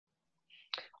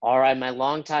All right, my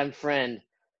longtime friend,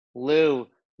 Lou,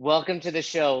 welcome to the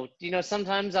show.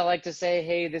 Sometimes I like to say,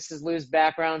 hey, this is Lou's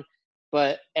background,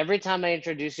 but every time I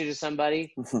introduce you to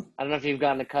somebody, I don't know if you've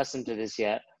gotten accustomed to this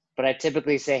yet, but I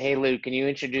typically say, hey, Lou, can you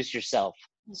introduce yourself?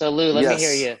 So, Lou, let me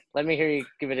hear Yes. you. Let me hear you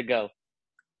give it a go.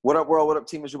 What up, world? What up,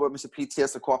 team? It's your boy, Mr.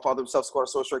 PTS, the quad father himself, squad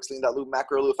social strikes, lean that Lou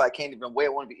Macro. Lou, if I can't even wait, I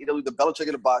want to be either Lou, the Belichick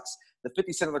of the box, the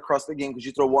 50 Cent across the game, because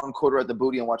you throw one quarter at the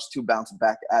booty and watch two bounce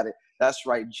back at it. That's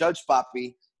right. Judge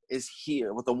Poppy is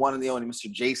here with the one and the only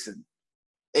Mr. Jason.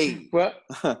 Hey. Well,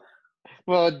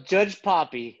 well, Judge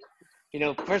Poppy,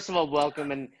 first of all,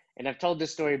 welcome. And I've told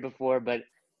this story before, but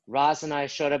Roz and I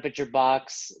showed up at your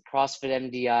box, CrossFit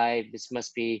MDI. This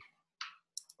must be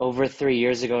over 3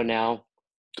 years ago now.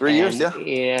 3 years, yeah.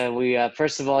 Yeah, we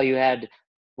first of all, you had,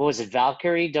 what was it,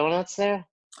 Valkyrie Donuts there?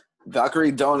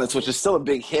 Valkyrie Donuts, which is still a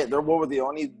big hit. They're one of the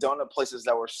only donut places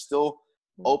that were still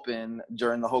open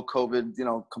during the whole COVID,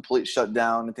 complete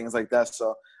shutdown and things like that.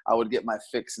 So I would get my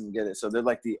fix and get it. So they're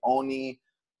like the only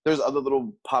 – there's other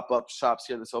little pop-up shops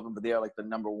here that's open, but they are like the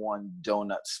number one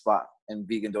donut spot and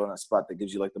vegan donut spot that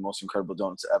gives you like the most incredible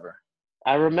donuts ever.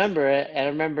 I remember it. I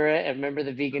remember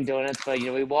the vegan donuts. But,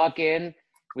 we walk in.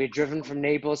 We had driven from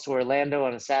Naples to Orlando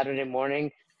on a Saturday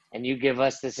morning, and you give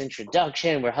us this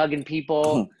introduction. We're hugging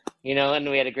people, and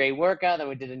we had a great workout. Then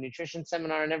we did a nutrition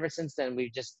seminar, and ever since then,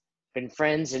 we've just been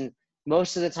friends. And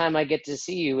most of the time I get to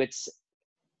see you, it's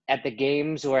at the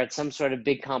games or at some sort of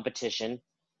big competition.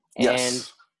 Yes.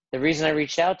 And the reason I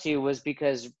reached out to you was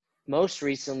because most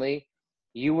recently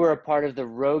you were a part of the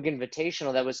Rogue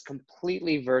Invitational that was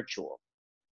completely virtual.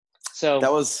 So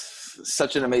that was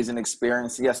such an amazing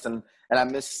experience. Yes. And I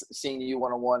miss seeing you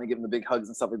one-on-one and giving the big hugs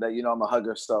and stuff like that. I'm a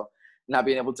hugger. So not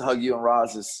being able to hug you and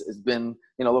Roz has been,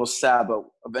 a little sad, but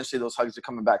eventually those hugs are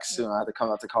coming back soon. I have to come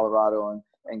out to Colorado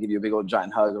and give you a big old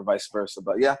giant hug or vice versa.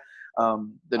 But yeah,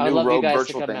 the new Rogue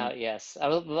virtual thing. Out, yes. I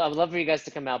would love for you guys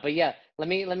to come out. But yeah, let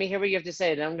me hear what you have to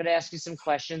say. And I'm going to ask you some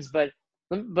questions. But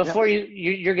before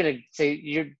you're going to say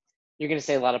you're going to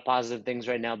say a lot of positive things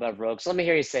right now about Rogue. So let me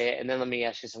hear you say it, and then let me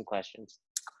ask you some questions.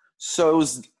 So it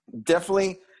was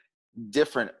definitely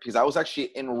different because I was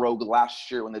actually in Rogue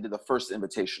last year when they did the first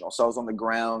invitational. So I was on the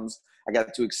grounds. I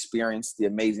got to experience the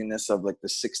amazingness of like the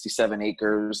 67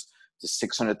 acres, the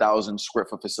 600,000 square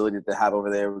foot facility that they have over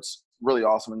there. It was really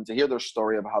awesome. And to hear their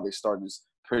story of how they started is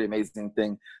a pretty amazing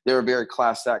thing. They were very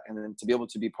class act. And then to be able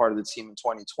to be part of the team in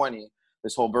 2020,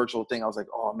 this whole virtual thing, I was like,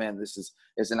 oh man, this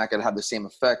isn't not going to have the same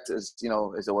effect as,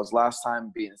 as it was last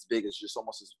time. Being as big, it's just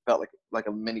almost felt like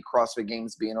a mini CrossFit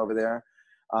Games being over there.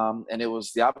 And it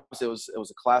was the opposite. It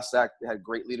was a class act. They had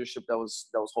great leadership that was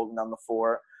holding down the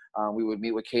fort. We would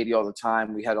meet with Katie all the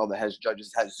time. We had all the head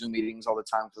judges, had Zoom meetings all the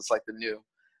time. Cause it's like the new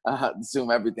Zoom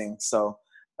everything. So,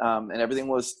 and everything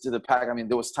was to the pack. I mean,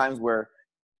 there was times where,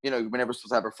 we're never supposed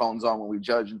to have our phones on when we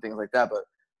judge and things like that. But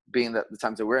being that the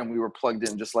times that we're in, we were plugged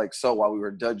in just like so while we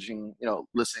were judging,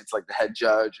 listening to like the head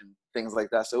judge and things like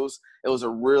that. So it was a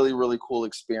really, really cool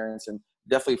experience and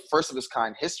definitely first of its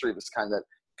kind, history of its kind that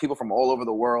people from all over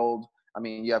the world. I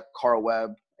mean, you have Cara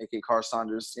Webb, aka Cara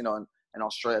Saunders, in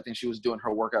Australia. I think she was doing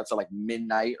her workouts at like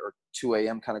midnight or 2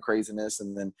 a.m. kind of craziness.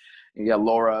 And then you got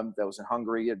Laura that was in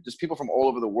Hungary. Just people from all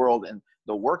over the world. And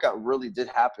the workout really did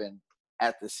happen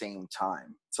at the same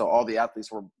time. So all the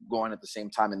athletes were going at the same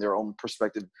time in their own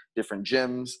perspective, different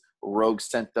gyms. Rogue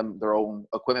sent them their own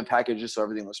equipment packages. So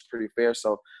everything was pretty fair.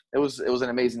 So it was an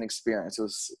amazing experience. It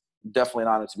was definitely an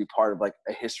honor to be part of like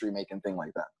a history making thing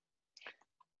like that.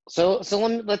 So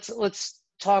let's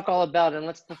talk all about it.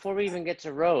 And before we even get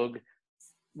to Rogue,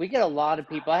 we get a lot of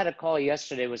people. I had a call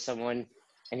yesterday with someone,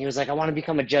 and he was like, "I want to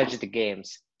become a judge at the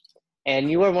games." And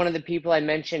you are one of the people I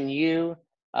mentioned. You,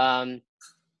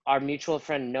 our mutual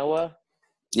friend Noah,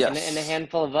 yes, and a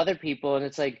handful of other people. And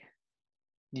it's like,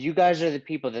 you guys are the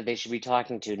people that they should be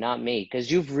talking to, not me,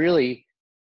 because you've really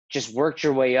just worked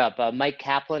your way up. Mike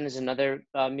Kaplan is another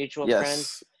mutual friend.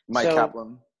 Yes, Mike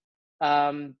Kaplan.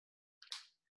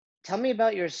 Tell me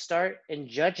about your start in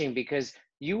judging, because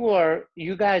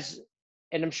you guys,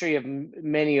 and I'm sure you have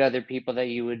many other people that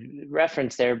you would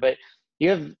reference there, but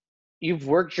you've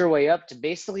worked your way up to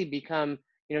basically become,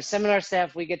 seminar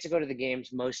staff. We get to go to the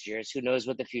games most years. Who knows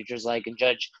what the future's like, and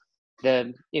judge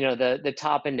the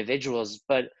top individuals.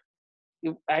 But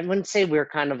I wouldn't say we're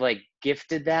kind of like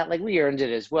gifted that, like we earned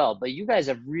it as well. But you guys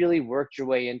have really worked your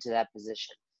way into that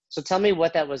position. So tell me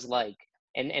what that was like,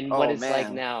 and what it's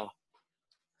like now.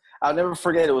 I'll never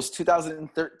forget. It was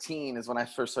 2013 is when I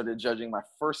first started judging. My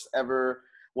first ever,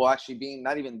 well, actually being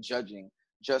not even judging,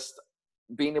 just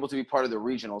being able to be part of the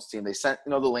regionals team. They sent,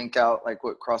 the link out, like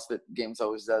what CrossFit Games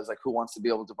always does, like who wants to be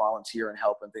able to volunteer and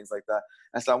help and things like that.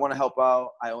 And so I want to help out.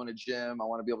 I own a gym. I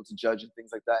want to be able to judge and things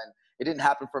like that. And it didn't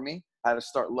happen for me. I had to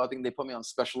start loving. They put me on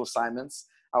special assignments.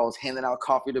 I was handing out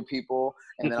coffee to people,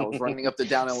 and then I was running up the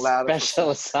down and ladder.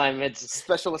 Special assignments.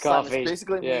 Special coffee. assignments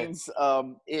basically means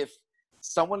if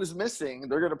someone is missing,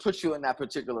 they're going to put you in that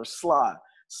particular slot.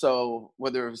 So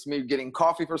whether it's me getting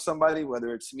coffee for somebody,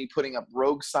 whether it's me putting up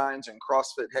rogue signs and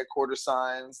CrossFit headquarters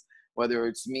signs, whether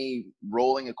it's me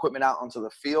rolling equipment out onto the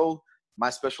field, my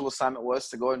special assignment was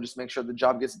to go and just make sure the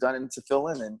job gets done and to fill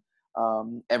in.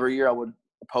 And every year I would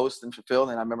post and fulfill.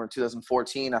 And I remember in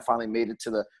 2014, I finally made it to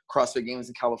the CrossFit Games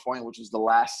in California, which was the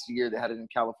last year they had it in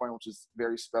California, which was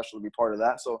very special to be part of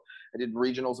that. So I did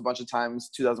regionals a bunch of times.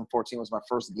 2014 was my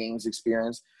first games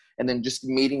experience. And then just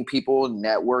meeting people,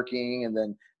 networking, and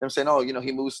then them saying, "Oh,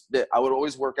 he moves." I would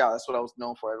always work out. That's what I was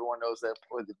known for. Everyone knows that.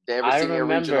 Or they ever see me at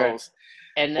regionals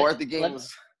or at the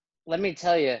games. Let me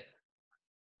tell you,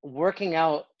 working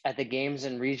out at the games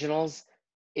and regionals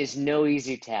is no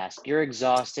easy task. You're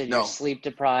exhausted. No. You're sleep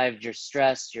deprived. You're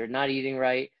stressed. You're not eating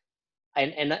right,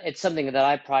 and it's something that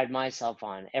I pride myself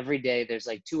on. Every day, there's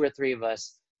like 2 or 3 of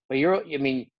us. But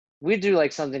we do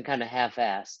like something kind of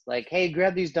half-assed, like, hey,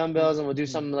 grab these dumbbells and we'll do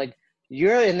something. Like,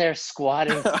 you're in there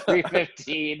squatting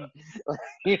 315,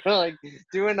 like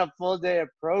doing a full day of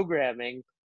programming.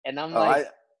 And I'm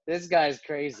this guy's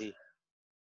crazy.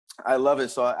 I love it.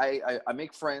 So I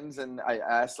make friends, and I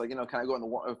ask, like, can I go in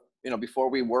the, before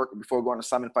we go on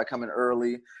assignment, if I come in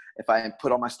early, if I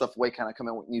put all my stuff away, can I come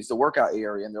in and use the workout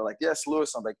area? And they're like, yes,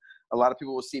 Lewis. I'm like, a lot of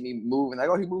people will see me move and they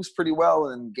go, oh, he moves pretty well,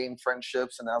 and gain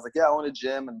friendships. And I was like, yeah, I own a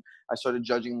gym. And I started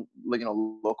judging, like,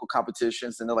 local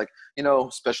competitions. And they're like,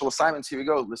 special assignments, here we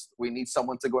go. We need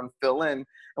someone to go and fill in. And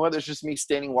whether it's just me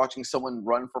standing, watching someone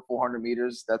run for 400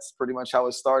 meters, that's pretty much how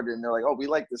it started. And they're like, oh, we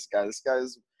like this guy. This guy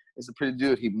is a pretty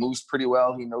dude. He moves pretty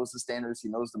well. He knows the standards. He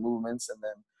knows the movements. And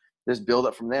then just build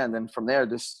up from there. And then from there,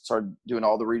 just started doing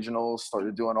all the regionals,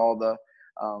 started doing all the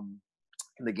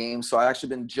games. So I've actually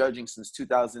been judging since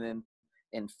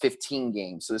 2015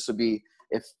 games. So this would be,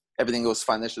 if everything goes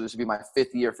fine this year, this would be my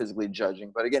 5th year physically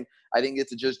judging. But again, I didn't get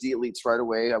to judge the elites right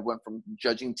away. I went from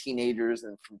judging teenagers,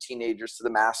 and from teenagers to the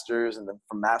masters, and then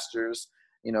from masters,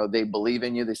 they believe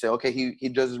in you. They say, okay, he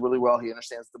judges really well. He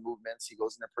understands the movements. He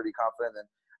goes in there pretty confident. And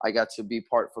I got to be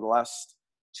part for the last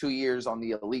 2 years on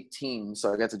the elite team.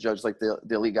 So I got to judge like the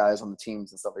elite guys on the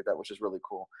teams and stuff like that, which is really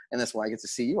cool. And that's why I get to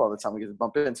see you all the time. We get to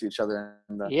bump into each other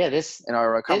in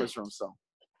our conference room. So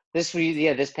this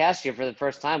past year, for the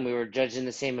first time, we were judging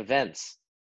the same events,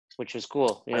 which was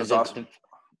cool. That was awesome.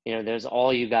 There's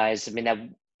all you guys. I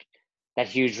mean, that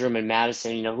huge room in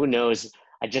Madison, who knows?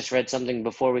 I just read something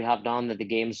before we hopped on that the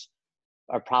games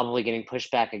are probably getting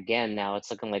pushed back again. Now it's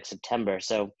looking like September.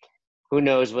 So who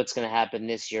knows what's going to happen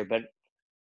this year, but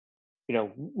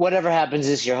whatever happens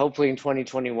this year, hopefully in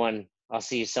 2021, I'll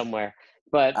see you somewhere.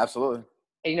 But absolutely,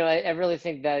 I really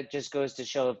think that just goes to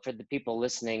show for the people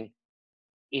listening,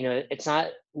 it's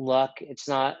not luck. It's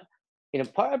not,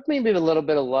 maybe a little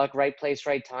bit of luck, right place,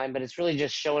 right time, but it's really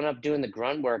just showing up, doing the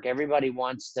grunt work. Everybody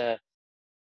wants to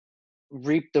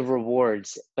reap the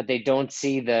rewards, but they don't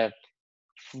see the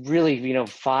really,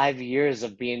 5 years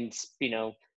of being,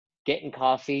 getting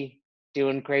coffee,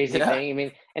 doing crazy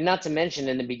thing. And not to mention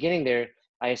in the beginning there,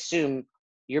 I assume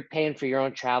you're paying for your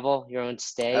own travel, your own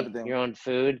stay, everything. Your own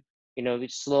food.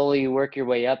 Slowly you work your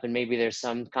way up, and maybe there's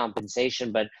some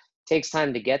compensation, but it takes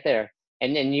time to get there.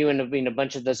 And you and a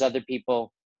bunch of those other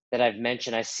people that I've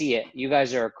mentioned, I see it. You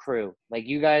guys are a crew. Like,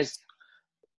 you guys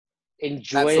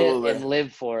enjoy it and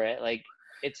live for it. Like,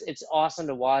 it's awesome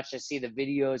to watch. I see the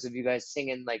videos of you guys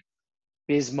singing like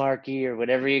Bismarcky or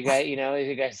whatever you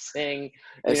guys sing.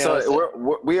 And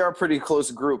we are a pretty close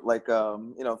group. Like, for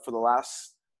the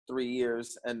last 3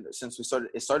 years, and since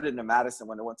it started in Madison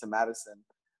when I went to Madison,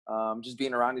 just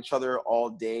being around each other all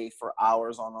day for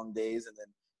hours on days, and then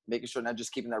making sure not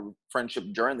just keeping that friendship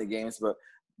during the games, but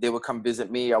they would come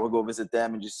visit me. I would go visit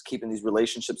them, and just keeping these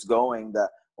relationships going. That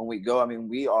when we go,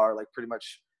 we are like pretty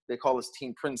much. They call us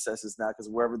team princesses now, because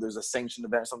wherever there's a sanctioned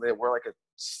event or something, we're like a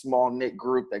small knit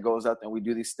group that goes out there and we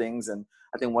do these things. And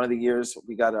I think one of the years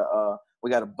we got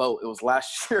a boat. It was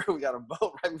last year. We got a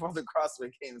boat right before the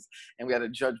CrossFit Games, and we had a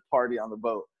judge party on the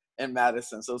boat in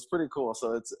Madison. So it's pretty cool.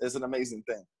 So it's an amazing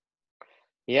thing.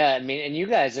 Yeah, and you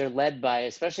guys are led by,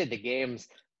 especially at the games,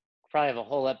 probably have a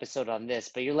whole episode on this,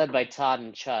 but you're led by Todd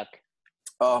and Chuck.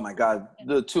 Oh my God,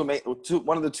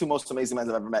 one of the two most amazing men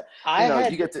I've ever met.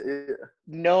 You get to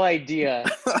no idea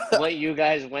what you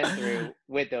guys went through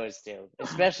with those two,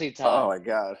 especially Todd. Oh my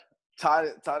God,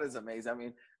 Todd is amazing. I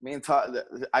mean, me and Todd,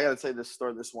 I got to tell you this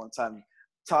story this one time.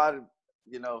 Todd,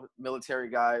 military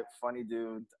guy, funny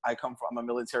dude. I'm a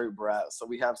military brat. So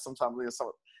we have sometimes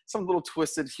some little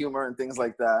twisted humor and things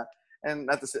like that. And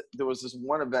there was this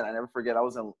one event I never forget. I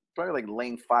was in probably like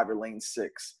lane 5 or lane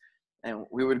 6. And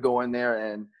we would go in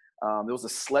there and there was a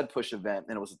sled push event,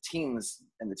 and it was teams,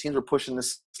 and the teams were pushing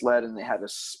this sled, and they had a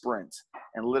sprint,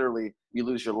 and literally you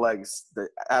lose your legs. The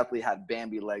athlete had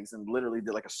Bambi legs and literally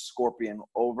did like a scorpion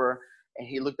over. And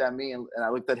he looked at me, and I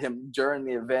looked at him during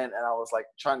the event, and I was like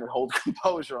trying to hold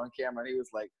composure on camera, and he was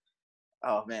like,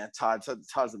 "Oh man, Todd's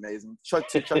amazing.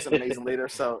 Chuck's an amazing leader."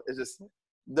 So it's just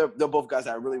they're both guys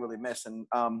I really really miss. And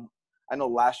I know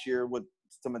last year with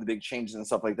some of the big changes and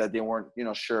stuff like that, they weren't,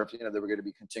 sure if, they were going to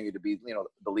be continue to be,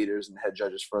 the leaders and head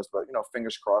judges for us, but,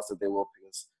 fingers crossed that they will,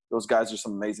 because those guys are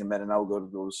some amazing men, and I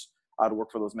would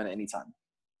work for those men at any time.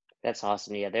 That's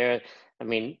awesome. Yeah. I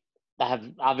have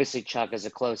obviously Chuck as a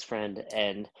close friend,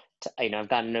 and, I've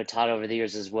gotten to know Todd over the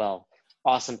years as well.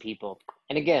 Awesome people.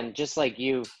 And again, just like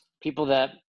you, people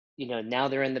that, now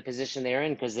they're in the position they're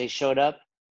in because they showed up.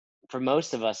 For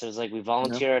most of us, it was like we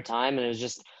volunteered our time, and it was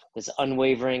just this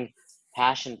unwavering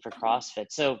passion for CrossFit.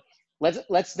 So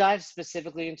let's dive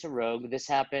specifically into Rogue. This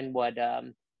happened we're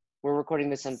recording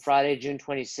this on Friday, June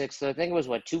 26th. So I think it was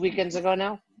 2 weekends ago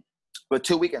now? But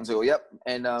 2 weekends ago, yep.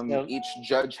 And each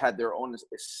judge had their own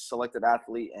selected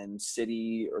athlete and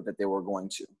city or that they were going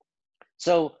to.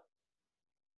 So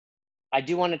I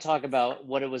do want to talk about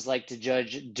what it was like to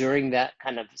judge during that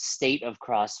kind of state of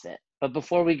CrossFit. But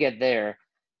before we get there,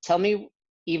 tell me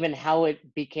even how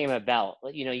it became about.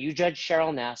 You judged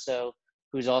Cheryl Nasso,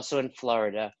 who's also in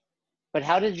Florida. But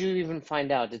how did you even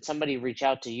find out? Did somebody reach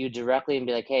out to you directly and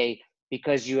be like, hey,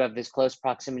 because you have this close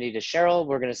proximity to Cheryl,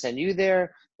 we're going to send you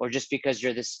there? Or just because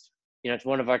you're this, it's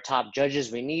one of our top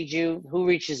judges, we need you? Who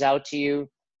reaches out to you?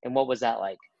 And what was that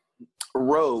like?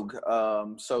 Rogue.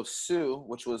 So Sue,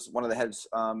 which was one of the heads,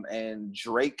 and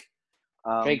Drake.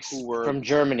 Drake's from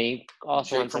Germany.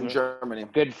 Also Drake from Germany.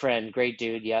 Good friend. Great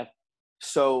dude. Yeah.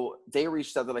 So they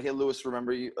reached out. They're like, hey, Lewis,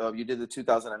 remember you did the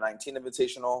 2019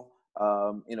 Invitational.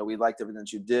 We liked everything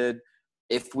that you did.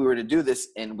 If we were to do this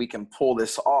and we can pull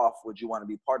this off, would you want to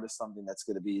be part of something that's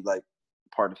going to be like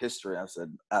part of history? I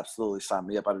said, absolutely, sign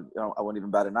me up. I wouldn't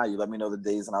even bat an eye. You let me know the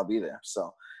days and I'll be there.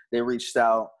 So they reached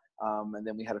out, and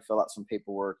then we had to fill out some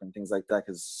paperwork and things like that,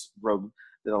 because Rogue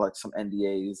did like some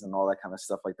NDAs and all that kind of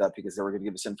stuff like that, because they were going to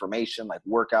give us information like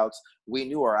workouts. We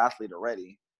knew our athlete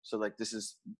already. So like, this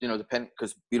is,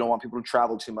 because we don't want people to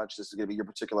travel too much. This is going to be your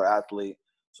particular athlete.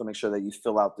 So make sure that you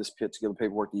fill out this particular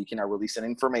paperwork, that you cannot release any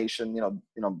information,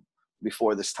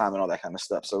 before this time and all that kind of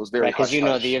stuff. So it was very right, because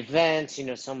the events,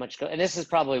 so much. And this is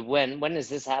probably when is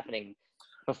this happening?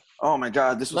 Oh my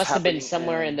God, this must have been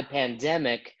somewhere in the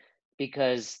pandemic,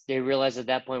 because they realized at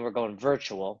that point we're going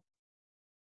virtual.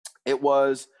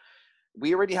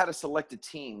 We already had a selected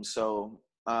team. So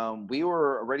we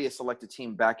were already a selected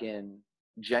team back in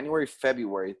January,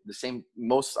 February.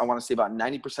 I want to say about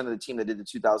 90% of the team that did the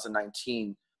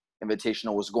 2019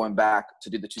 Invitational was going back to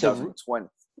do the 2020.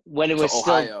 When it was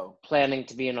still planning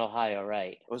to be in Ohio,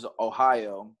 right? It was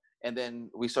Ohio. And then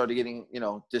we started getting,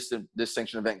 this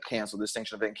sanctioned event canceled, this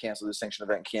sanctioned event canceled, this sanctioned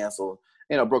event canceled.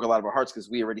 Broke a lot of our hearts, because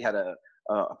we already had a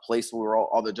place where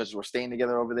all the judges were staying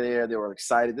together over there. They were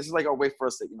excited. This is like our way for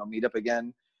us to, meet up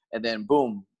again. And then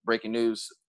boom, breaking news,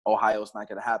 Ohio's not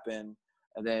going to happen.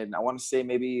 And then I want to say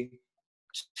maybe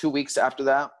 2 weeks after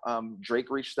that,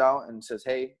 Drake reached out and says,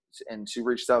 hey, and Sue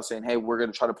reached out saying, hey, we're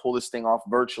going to try to pull this thing off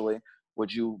virtually.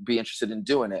 Would you be interested in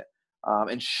doing it?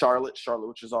 And Charlotte,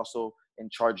 which is also in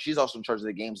charge, she's also in charge of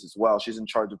the games as well. She's in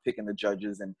charge of picking the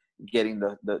judges and getting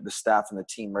the staff and the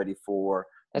team ready for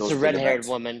That's a red-haired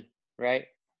woman, right?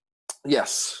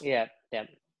 Yes. Yeah.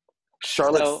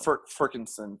 Charlotte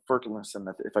Ferkinson,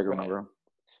 if I can remember. Right.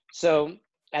 So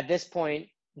at this point,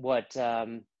 how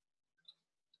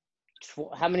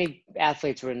many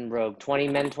athletes were in Rogue? 20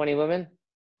 men, 20 women?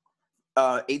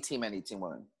 18 men, 18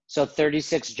 women. So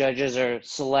 36 judges are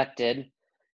selected.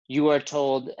 You are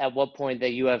told at what point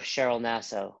that you have Cheryl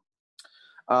Nasso?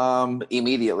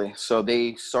 Immediately. So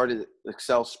they started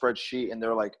Excel spreadsheet, and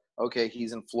they're like, okay,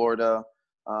 he's in Florida.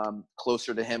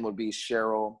 Closer to him would be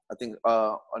Cheryl. I think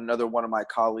another one of my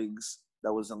colleagues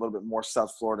that was in a little bit more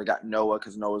South Florida got Noah,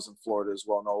 because Noah's in Florida as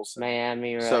well. Noah's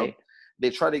Miami, right? So they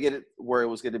tried to get it where it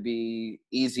was going to be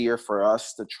easier for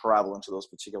us to travel into those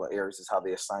particular areas, is how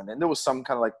they assigned it. And there was some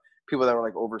kind of like people that were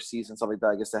like overseas and stuff like that.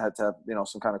 I guess they had to have,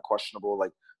 some kind of questionable,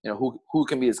 like, who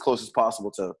can be as close as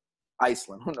possible to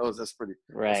Iceland. Who knows? That's pretty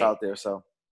it's out there. So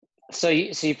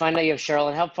you find out you have Cheryl.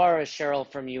 And how far is Cheryl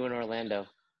from you in Orlando?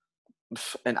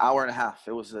 An hour and a half.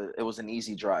 It was an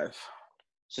easy drive.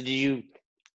 So did you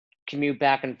commute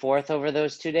back and forth over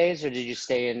those 2 days, or did you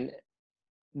stay in?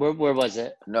 Where was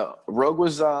it? No, Rogue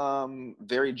was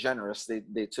very generous.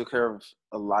 They took care of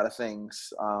a lot of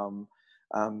things. And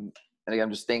again,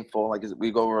 I'm just thankful. Like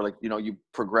we go over, like, you know, you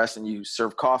progress and you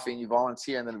serve coffee and you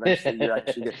volunteer, and then eventually you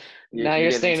actually get Now you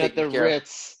you're get staying at the care of.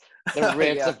 Ritz. The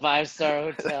Ritz, a Yeah.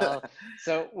 5-star hotel.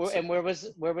 So, So and where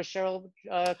was Cheryl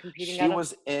competing she out of?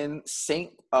 was in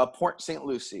Port St.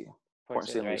 Lucie. Port Port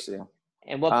St. St. Right. Lucie.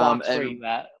 And what box were And you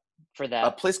at for a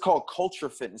that? place called Culture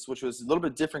Fitness, which was a little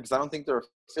bit different because I don't think they're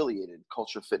affiliated,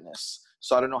 Culture Fitness.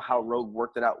 So I don't know how Rogue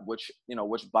worked it out, which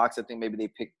box. I think maybe they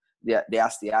picked, they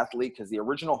asked the athlete, because the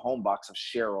original home box of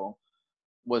Cheryl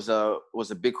was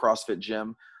a big CrossFit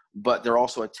gym, but they're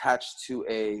also attached to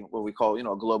what we call,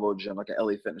 a Globo gym, like an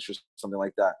LA Fitness or something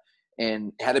like that.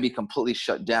 And it had to be completely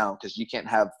shut down because you can't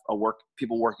have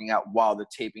people working out while the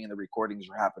taping and the recordings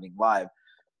are happening live.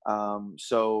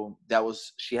 So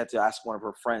she had to ask one of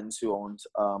her friends who owned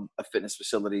a fitness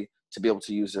facility to be able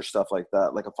to use their stuff like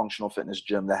that, like a functional fitness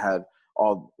gym that had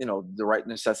all, the right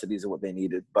necessities of what they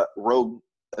needed. But Rogue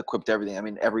equipped everything. I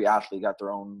mean, every athlete got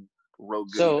their own Rogue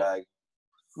goodie bag.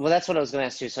 Well, that's what I was going to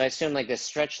ask you. So I assume like this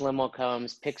stretch limo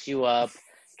comes, picks you up,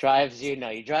 drives you. No,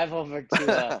 you drive over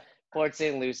to Port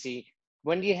St. Lucie.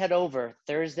 When do you head over?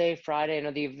 Thursday, Friday? I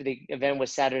know the event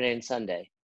was Saturday and Sunday.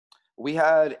 We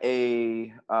had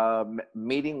a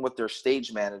meeting with their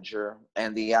stage manager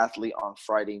and the athlete on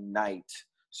Friday night.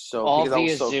 So all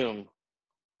via Zoom.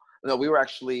 No, we were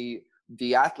actually,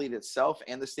 the athlete itself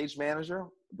and the stage manager,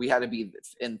 we had to be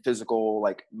in physical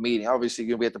meeting.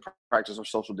 Obviously, we had to practice our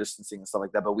social distancing and stuff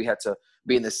like that, but we had to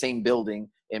be in the same building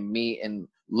and meet and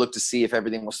look to see if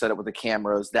everything was set up with the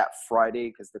cameras that Friday,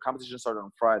 because the competition started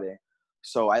on Friday.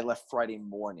 So I left Friday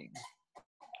morning.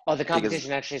 Oh, the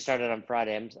competition actually started on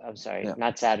Friday. I'm sorry, Yeah.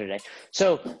 Not Saturday.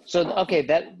 So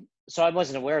okay, so I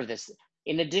wasn't aware of this.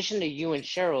 In addition to you and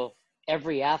Cheryl,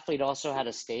 every athlete also had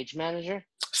a stage manager?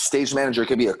 Stage manager, it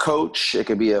could be a coach, it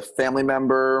could be a family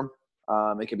member,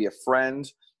 it could be a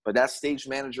friend, but that stage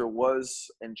manager was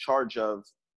in charge of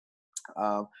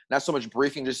not so much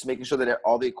briefing, just making sure that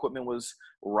all the equipment was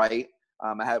right.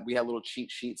 We had little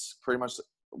cheat sheets. Pretty much,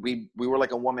 we were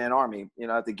like a one-man army.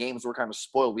 At the games, we're kind of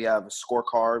spoiled. We have a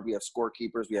scorecard, we have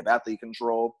scorekeepers, we have athlete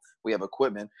control, we have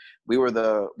equipment. We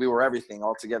were everything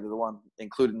all together. The one,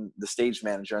 including the stage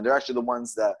manager, and they're actually the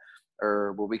ones that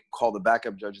are what we call the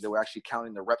backup judge. They were actually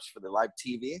counting the reps for the live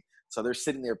TV. So they're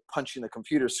sitting there punching the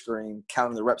computer screen,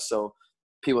 counting the reps, so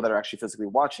people that are actually physically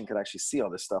watching could actually see all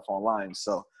this stuff online.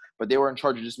 So, but they were in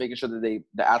charge of just making sure that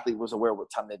the athlete was aware of what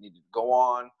time they needed to go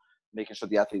on, making sure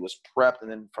the athlete was prepped.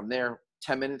 And then from there,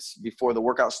 10 minutes before the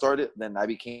workout started, then I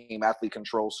became athlete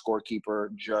control,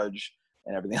 scorekeeper, judge,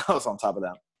 and everything else on top of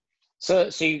that. So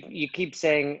you keep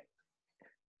saying,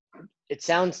 it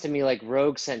sounds to me like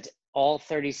Rogue sent all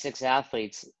 36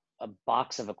 athletes a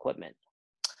box of equipment.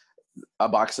 A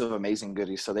box of amazing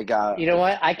goodies. So they got. You know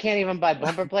what? I can't even buy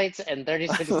bumper plates, and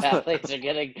 36 athletes are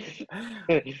getting. So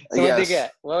yes. What did they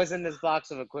get? What was in this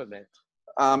box of equipment?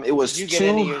 It was. Did you get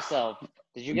any yourself?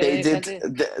 Did you get any?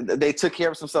 They took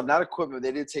care of some stuff, not equipment.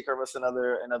 They did take care of us in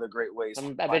other great ways.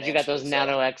 I bet you got those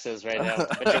Nano X's right now.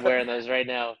 I bet you're wearing those right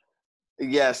now.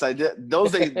 Yes, I did.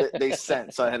 Those they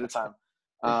sent so ahead of time.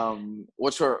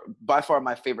 Which were by far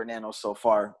my favorite Nanos so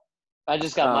far. I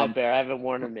just got my pair. I haven't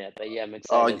worn them yet, but yeah, I'm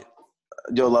excited.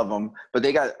 You'll love them. But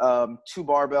they got 2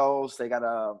 barbells. They got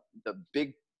the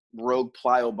big Rogue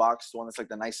Plyo box, the one that's like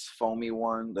the nice foamy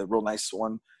one, the real nice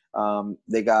one.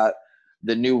 They got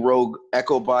the new Rogue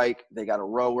Echo bike. They got a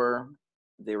rower.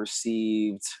 They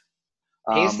received.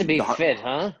 Pays to be fit,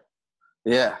 huh?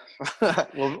 Yeah.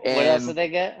 Well, what else did they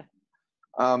get?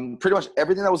 Pretty much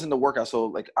everything that was in the workout.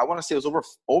 So I want to say it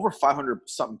was over 500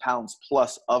 something pounds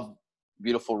plus of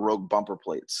beautiful Rogue bumper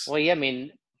plates. Well, yeah, I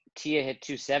mean, Tia hit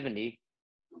 270.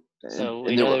 So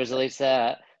we know there was at least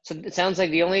that. So it sounds like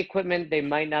the only equipment they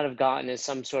might not have gotten is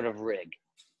some sort of rig.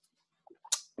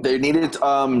 They needed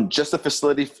just a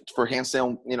facility for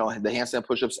handstand, the handstand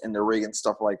push-ups and the rig and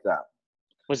stuff like that.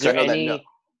 Was there any?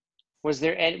 What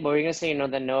were you gonna say?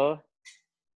 That Noah?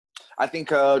 I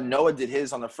think Noah did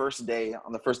his on the first day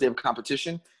of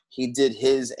competition. He did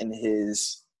his in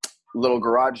his little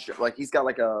garage. He's got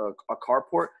a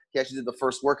carport. He actually did the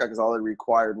first workout because all it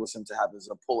required was him to have his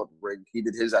pull-up rig. He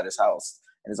did his at his house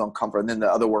in his own comfort. And then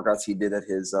the other workouts he did at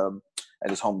his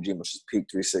home gym, which is Peak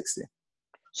 360.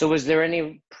 So was there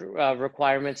any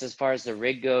requirements as far as the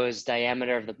rig goes,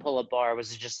 diameter of the pull-up bar?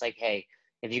 Was it just like, hey,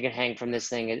 if you can hang from this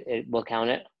thing, it will count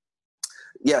it?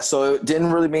 Yeah, so it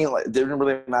didn't really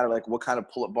matter what kind of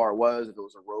pull-up bar it was, if it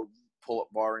was a Rogue pull-up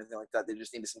bar or anything like that. They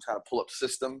just needed some kind of pull-up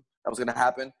system that was going to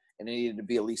happen, and it needed to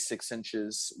be at least 6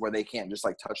 inches where they can't just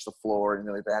like touch the floor, and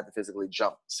like they had to physically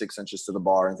jump 6 inches to the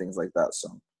bar and things like that.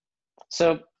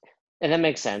 So, and that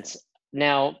makes sense.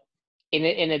 Now,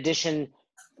 in addition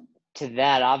to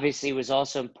that, obviously it was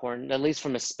also important, at least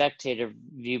from a spectator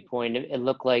viewpoint, it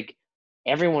looked like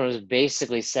everyone was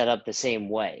basically set up the same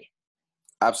way.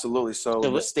 Absolutely. So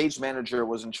So the stage manager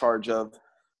was in charge of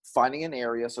finding an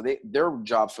area. So their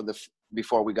job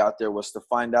before we got there was to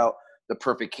find out the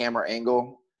perfect camera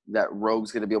angle that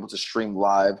Rogue's going to be able to stream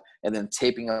live, and then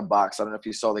taping a box. I don't know if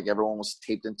you saw, like everyone was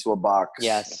taped into a box.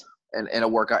 yes. And in a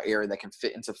workout area that can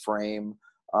fit into frame.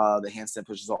 The handstand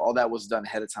pushes, all that was done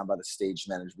ahead of time by the stage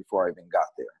manager before I even got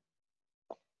there.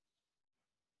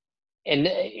 And,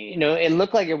 it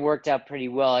looked like it worked out pretty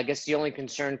well. I guess the only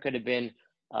concern could have been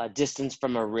distance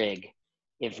from a rig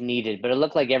if needed, but it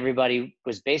looked like everybody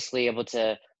was basically able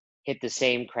to hit the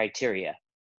same criteria.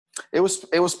 It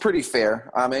was pretty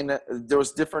fair. I mean, there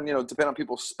was different, depending on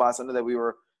people's spots. I know that we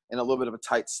were in a little bit of a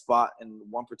tight spot in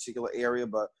one particular area,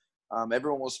 but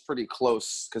everyone was pretty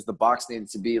close because the box needed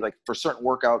to be like for certain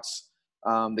workouts.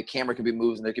 The camera could be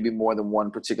moved and there could be more than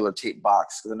one particular tape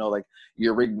box. Because I know like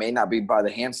your rig may not be by the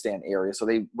handstand area. So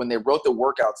when they wrote the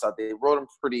workouts out, they wrote them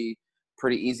pretty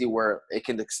easy where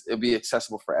it'll be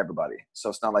accessible for everybody. So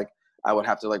it's not like I would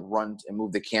have to like run and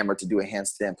move the camera to do a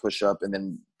handstand push up and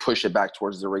then push it back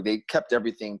towards the rig. They kept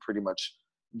everything pretty much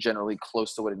generally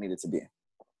close to what it needed to be.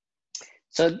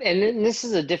 So, and then this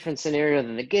is a different scenario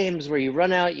than the games where you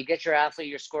run out, you get your athlete,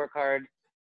 your scorecard.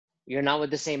 You're not with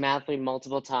the same athlete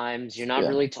multiple times. You're not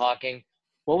really talking.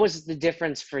 What was the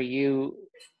difference for you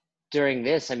during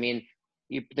this? I mean,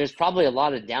 there's probably a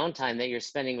lot of downtime that you're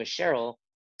spending with Cheryl,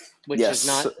 which is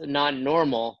not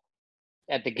normal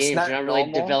at the games. You're not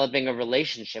really developing a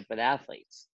relationship with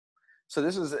athletes. So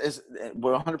this is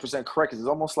we're 100% correct. It's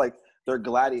almost like they're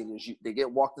gladiators. They get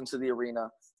walked into the arena,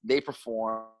 they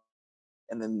perform,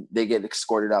 and then they get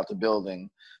escorted out the building.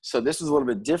 So this is a little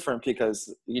bit different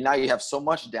because now you have so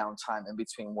much downtime in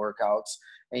between workouts,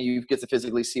 and you get to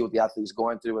physically see what the athlete's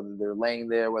going through, whether they're laying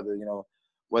there, whether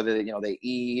they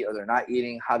eat or they're not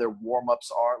eating, how their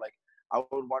warm-ups are. Like I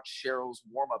would watch Cheryl's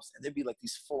warm-ups, and they'd be like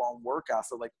these full-on workouts.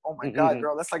 So like, oh my God,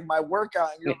 girl, that's like my workout.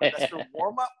 And that's your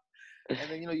warm-up. And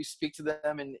then, you speak to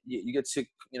them and you get to,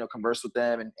 converse with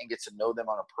them and get to know them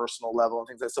on a personal level and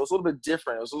things like that. So it's a little bit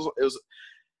different. It was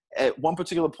at one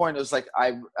particular point, it was like,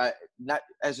 I not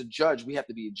as a judge, we have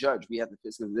to be a judge. We have to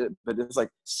physically, but it's like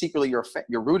secretly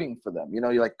you're rooting for them.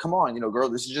 You're like, come on, girl,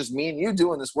 this is just me and you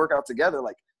doing this workout together.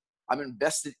 Like I'm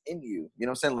invested in you. You know what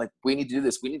I'm saying? Like we need to do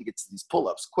this. We need to get to these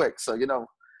pull-ups quick. So,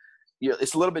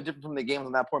 it's a little bit different from the games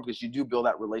on that point because you do build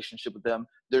that relationship with them.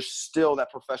 There's still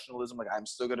that professionalism. Like I'm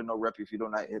still going to know rep you if you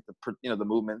don't hit the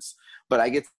movements, but I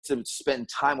get to spend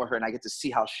time with her and I get to see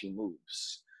how she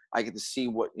moves. I get to see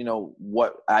what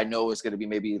I know is going to be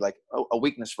maybe like a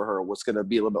weakness for her, what's going to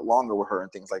be a little bit longer with her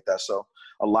and things like that. So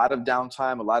a lot of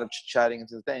downtime, a lot of chatting and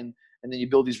things, and then you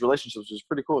build these relationships, which is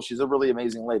pretty cool. She's a really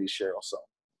amazing lady, Cheryl. So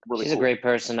really she's cool. A great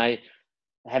person. I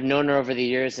have known her over the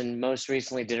years and most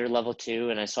recently did her level 2,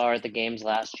 and I saw her at the games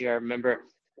last year. I remember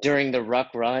during the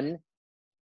ruck run,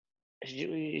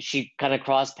 she kind of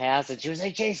crossed paths and she was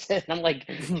like, Jason, I'm like,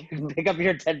 pick up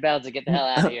your 10 pounds and get the hell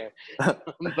out of here.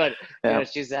 But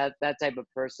she's that type of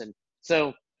person.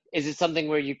 So is it something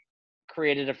where you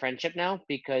created a friendship now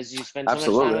because you spend so much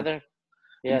time with her?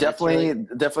 Yeah,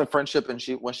 definitely friendship. And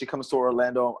when she comes to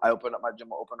Orlando, I open up my gym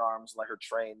with open arms, let her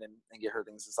train and get her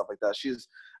things and stuff like that. She's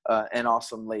an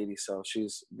awesome lady. So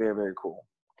she's very, very cool.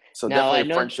 So now,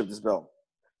 definitely a friendship is built.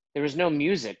 There was no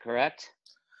music, correct?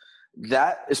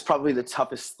 That is probably the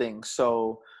toughest thing.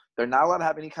 So they're not allowed to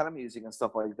have any kind of music and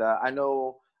stuff like that. I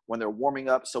know when they're warming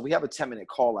up. So we have a 10-minute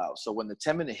call out. So when the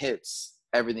 10-minute hits,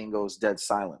 everything goes dead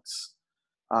silence.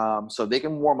 So they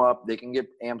can warm up, they can get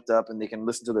amped up, and they can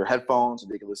listen to their headphones, or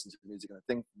they can listen to music. And I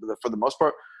think for the most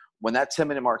part, when that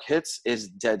 10-minute mark hits, is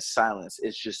dead silence.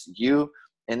 It's just you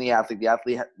and the athlete. The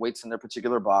athlete waits in their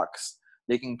particular box.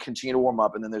 They can continue to warm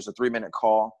up, and then there's a 3-minute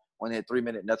call. When they hit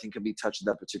 3-minute, nothing can be touched at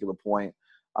that particular point.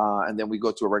 And then we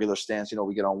go to a regular stance.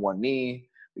 We get on one knee.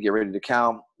 We get ready to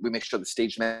count. We make sure the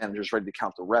stage manager is ready to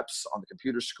count the reps on the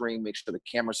computer screen. Make sure the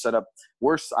camera's set up.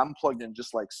 I'm plugged in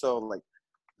just like so, like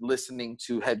listening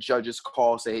to head judges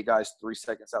call, say, hey guys, 3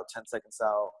 seconds out, 10 seconds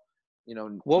out.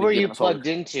 What were you plugged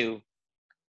into?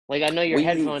 Like I know your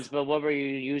headphones, but what were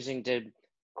you using to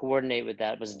coordinate with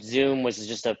that? Was it Zoom? Was it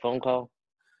just a phone call?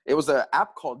 It was an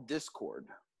app called Discord.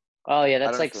 Oh yeah,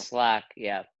 that's like Slack.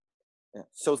 Yeah. Yeah.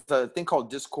 So it's a thing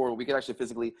called Discord where we can actually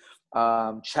physically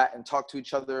chat and talk to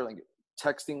each other, like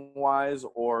texting wise,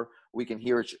 or we can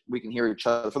hear each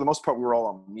other. For the most part, we were all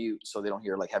on mute, so they don't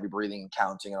hear like heavy breathing and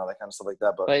counting and all that kind of stuff like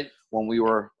that. But when we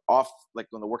were off, like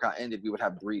when the workout ended, we would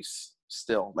have briefs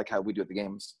still, like how we do at the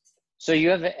games. So you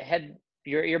had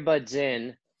your earbuds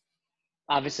in,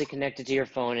 obviously connected to your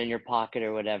phone in your pocket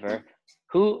or whatever.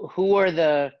 Who are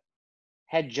the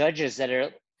head judges that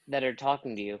are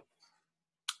talking to you?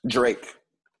 Drake.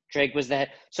 Drake was the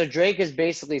head. So Drake is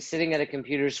basically sitting at a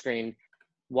computer screen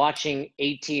watching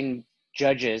 18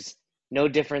 judges, no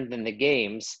different than the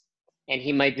games. And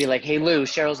he might be like, hey, Lou,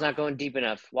 Cheryl's not going deep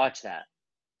enough. Watch that.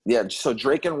 Yeah, so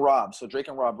Drake and Rob.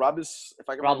 Rob is, if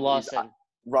I can Rob remember, Lawson.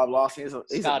 Rob Lawson,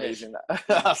 he's amazing.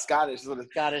 Scottish.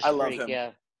 Scottish I love freak, him.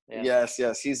 yeah. Yes,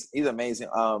 he's amazing.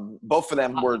 Both of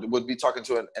them would be talking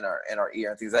to it in our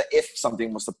ear and things like that if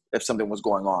something was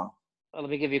going on. Well,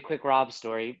 let me give you a quick Rob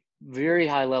story. Very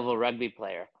high level rugby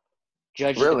player.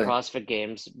 Judged Really? the CrossFit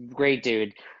Games. Great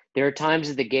dude. There are times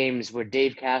at the games where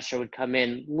Dave Castro would come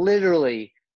in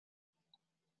literally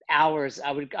hours.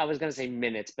 I was gonna say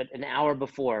minutes, but an hour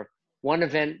before one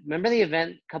event. Remember the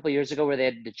event a couple of years ago where they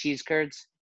had the cheese curds?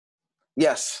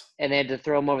 Yes. And they had to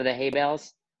throw them over the hay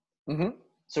bales. Mm-hmm.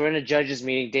 So we're in a judges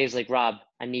meeting. Dave's like, Rob,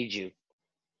 I need you.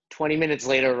 20 minutes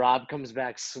later, Rob comes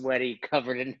back sweaty,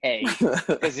 covered in hay,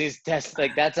 because he's testing.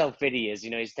 Like, that's how fit he is.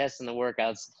 He's testing the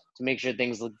workouts to make sure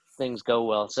things go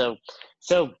well. So,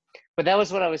 but that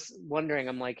was what I was wondering.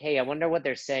 I'm like, hey, I wonder what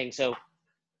they're saying. So,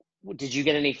 did you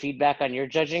get any feedback on your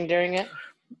judging during it?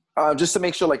 Just to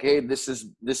make sure, like, hey, this is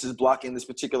blocking this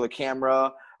particular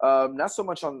camera. Not so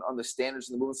much on the standards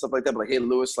and the movement stuff like that, but like, hey,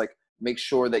 Lewis, like, make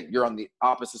sure that you're on the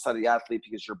opposite side of the athlete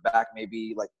because your back may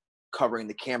be like covering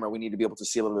the camera. We need to be able to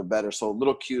see a little bit better. So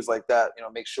little cues like that,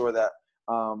 make sure that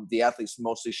the athlete's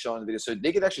mostly showing the video. So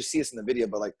they could actually see us in the video,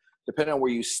 but like depending on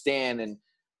where you stand and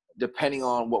depending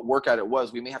on what workout it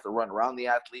was, we may have to run around the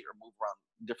athlete or move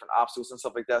around different obstacles and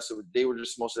stuff like that. So they were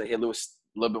just mostly like, hey, Lewis,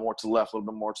 a little bit more to the left, a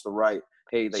little bit more to the right.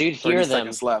 Hey, like so you'd 30 hear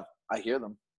seconds them. left. I hear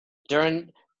them.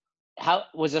 How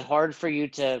was it hard for you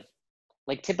to,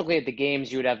 like, typically at the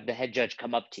games, you would have the head judge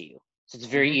come up to you. So it's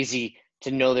very easy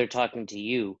to know they're talking to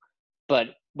you. But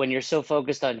when you're so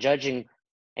focused on judging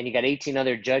and you got 18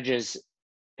 other judges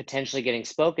potentially getting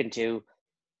spoken to,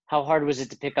 how hard was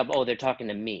it to pick up, oh, they're talking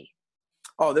to me?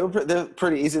 Oh, they're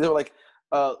pretty easy. They were like,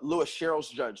 Lewis, Cheryl's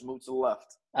judge, move to the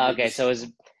left. Okay, so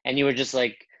and you were just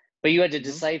like, but you had to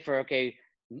decipher, okay,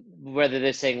 whether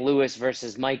they're saying Lewis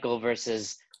versus Michael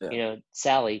versus,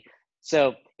 Sally.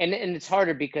 So, and it's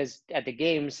harder because at the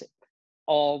games,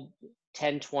 all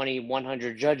 10, 20,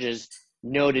 100 judges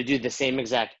know to do the same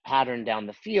exact pattern down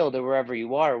the field or wherever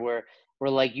you are, where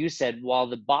like you said, while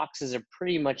the boxes are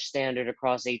pretty much standard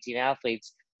across 18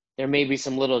 athletes, there may be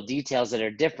some little details that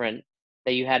are different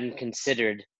that you hadn't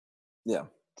considered. Yeah.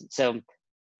 So,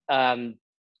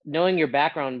 knowing your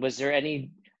background, was there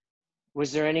any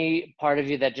part of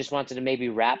you that just wanted to maybe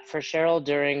rap for Cheryl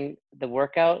during the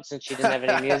workout since she didn't have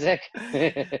any music?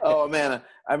 Oh man,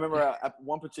 I remember at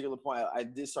one particular point I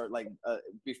did start like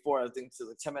before I think to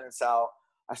like 10 minutes out,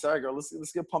 I started, girl,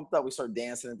 let's get pumped up. We start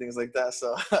dancing and things like that.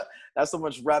 So not so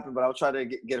much rapping, but I'll try to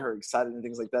get her excited and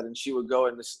things like that. And she would go,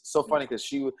 and it's so funny because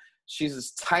she's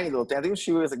this tiny little thing. I think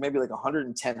she was like maybe like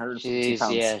 110, 115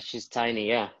 pounds. Yeah, she's tiny.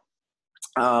 Yeah.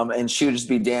 And she would just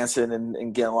be dancing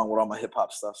and getting along with all my hip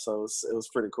hop stuff. So it was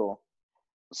pretty cool.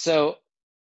 So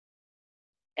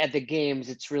at the games,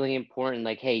 it's really important.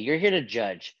 Like, hey, you're here to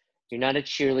judge. You're not a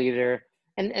cheerleader.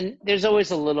 And there's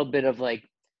always a little bit of like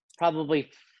probably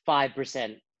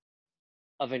 5%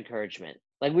 of encouragement.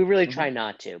 Like, we really try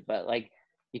not to, but like,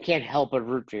 you can't help but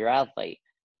root for your athlete.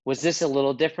 Was this a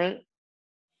little different?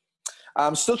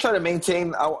 I'm still trying to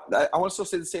maintain. I want to still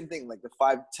say the same thing, like the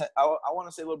 5, 10. I want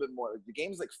to say a little bit more. Like the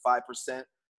game's like 5%.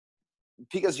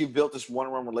 Because you built this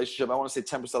one-on-one relationship, I want to say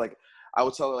 10%. Like I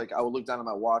would tell her, like I would look down at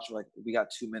my watch, like we got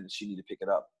 2 minutes. You need to pick it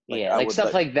up. Like, yeah, like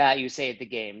stuff like that. You say at the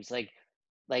games, like,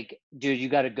 dude, you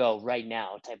got to go right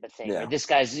now, type of thing. Yeah. Or this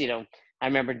guy's, I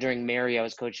remember during Mary, I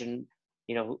was coaching,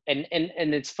 and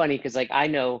it's funny because like I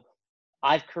know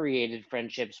I've created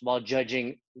friendships while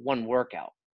judging one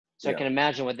workout. So I can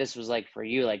imagine what this was like for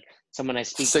you, like someone I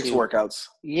speak 6 to. 6 workouts.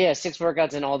 Yeah, 6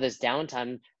 workouts and all this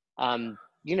downtime.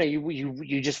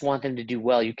 You just want them to do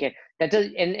well. You can't. That does.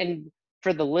 And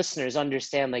for the listeners,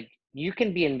 understand, like, you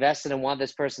can be invested and want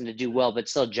this person to do well, but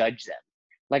still judge them.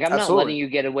 Like, I'm not letting you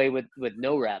get away with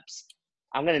no reps.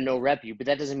 I'm gonna no rep you, but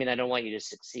that doesn't mean I don't want you to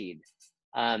succeed.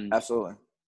 Absolutely.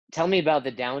 Tell me about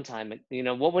the downtime.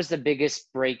 What was the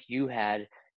biggest break you had?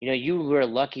 You were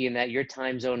lucky in that your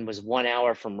time zone was 1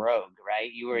 hour from Rogue, right?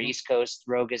 You were East Coast,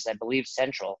 Rogue is, I believe,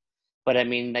 Central. But I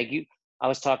mean, like I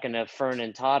was talking to Fern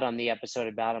and Todd on the episode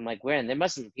about. I'm like, man, there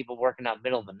must be people working out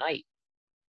middle of the night.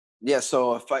 Yeah.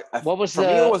 So What was for me,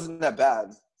 it the wasn't that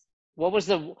bad. what was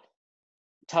the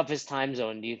toughest time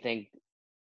zone, do you think,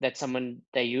 that someone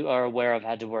that you are aware of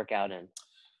had to work out in?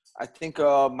 I think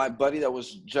my buddy that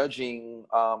was judging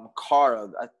Cara,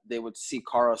 they would see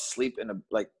Cara sleep in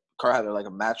Cara had like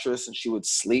a mattress, and she would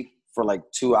sleep for like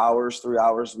 2 hours, 3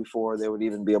 hours before they would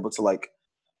even be able to like,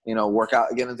 work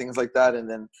out again and things like that. And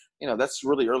then, that's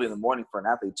really early in the morning for an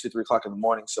athlete, 2, 3 o'clock in the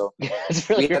morning. So It's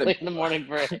we really had early in the morning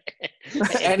for anyone.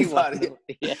 anybody.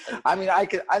 Yeah. I mean,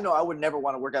 I know I would never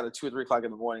want to work out at 2 or 3 o'clock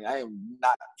in the morning. I am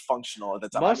not functional at the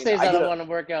time. Most I mean, days I don't want to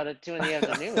work out at 2 in the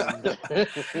afternoon.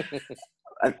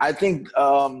 I think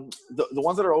the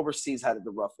ones that are overseas had it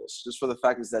the roughest, just for the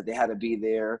fact is that they had to be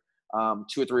there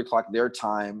 2 or 3 o'clock their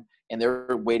time, and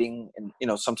they're waiting, and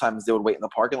sometimes they would wait in the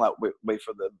parking lot, wait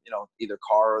for the either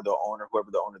car or the owner, whoever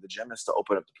the owner of the gym is, to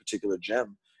open up the particular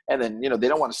gym. And then they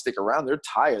don't want to stick around. They're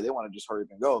tired. They want to just hurry up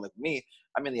and go. Like me,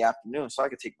 I'm in the afternoon, so I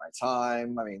could take my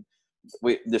time. I mean,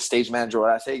 the stage manager would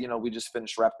ask, hey, we just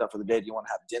finished wrapped up for the day. Do you want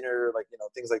to have dinner? Like,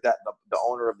 things like that. The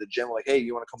owner of the gym, like, hey,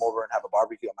 you want to come over and have a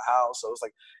barbecue at my house? So it's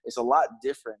like, it's a lot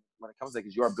different when it comes to,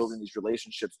 because you are building these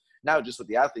relationships, not just with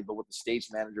the athlete, but with the stage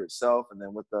manager itself, and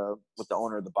then with the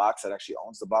owner of the box that actually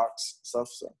owns the box stuff.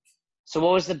 So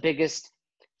what was the biggest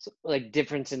like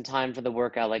difference in time for the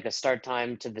workout, like a start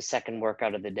time to the second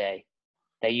workout of the day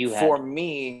that you had? For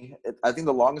me, I think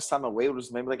the longest time I waited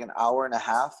was maybe like an hour and a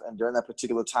half. And during that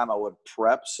particular time, I would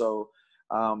prep. So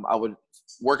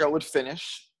workout would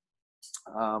finish.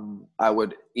 I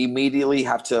would immediately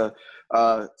have to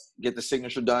get the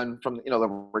signature done from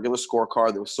the regular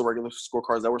scorecard. There were still regular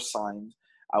scorecards that were signed.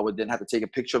 I would then have to take a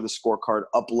picture of the scorecard,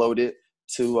 upload it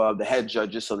to the head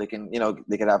judges so they can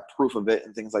they could have proof of it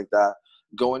and things like that.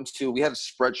 We had a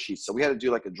spreadsheet, so we had to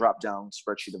do like a drop down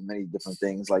spreadsheet of many different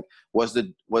things, like is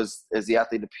the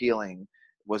athlete appealing,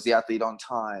 was the athlete on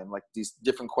time, like these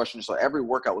different questions. So every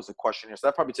workout was a questionnaire, so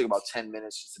that probably took about 10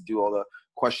 minutes just to do all the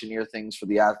questionnaire things for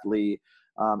the athlete.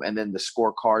 And then the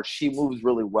scorecard, she moves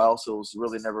really well, so it was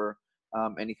really never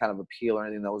any kind of appeal or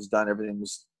anything that was done. Everything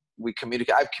was, I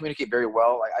communicate very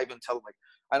well. Like, I even tell them, like,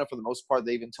 I know for the most part,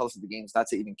 they even tell us at the games not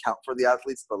to even count for the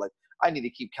athletes, but like, I need to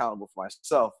keep countable for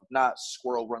myself. If not,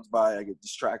 squirrel runs by, I get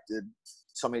distracted,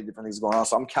 so many different things going on.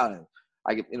 So I'm counting.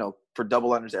 I get, for double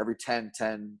unders every 10,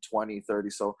 20, 30.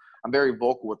 So I'm very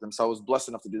vocal with them. So I was blessed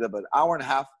enough to do that, but an hour and a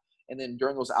half. And then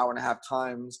during those hour and a half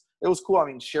times, it was cool. I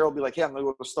mean, Cheryl will be like, hey, I'm going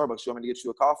to go to Starbucks. You want me to get you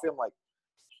a coffee? I'm like,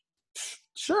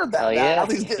 sure. Yeah,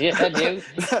 dude.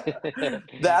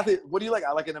 The athlete, what do you like?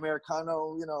 I like an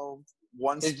Americano,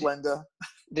 one Splenda.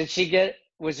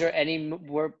 Was there any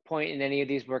point in any of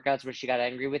these workouts where she got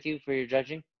angry with you for your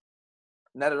judging?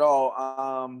 Not at all.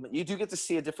 You do get to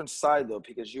see a different side, though,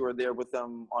 because you are there with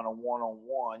them on a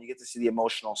one-on-one. You get to see the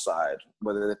emotional side,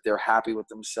 whether if they're happy with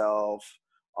themselves,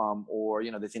 or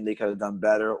they think they could have done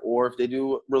better, or if they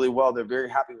do really well, they're very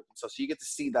happy with themselves. So you get to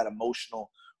see that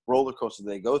emotional roller coaster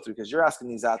they go through, because you're asking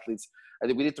these athletes. I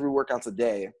think we did 3 workouts a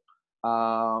day.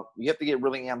 You have to get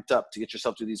really amped up to get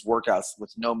yourself through these workouts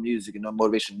with no music and no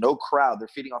motivation, no crowd. They're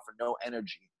feeding off of no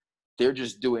energy. They're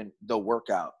just doing the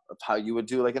workout of how you would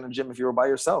do like in a gym if you were by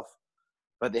yourself.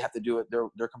 But they have to do it.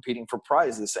 They're competing for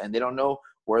prizes, and they don't know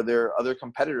where their other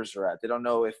competitors are at. They don't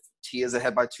know if Tia's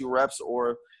ahead by 2 reps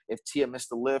or if Tia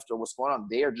missed a lift or what's going on.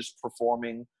 They are just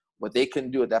performing what they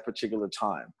couldn't do at that particular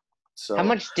time. So how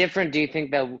much different do you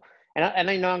think that, and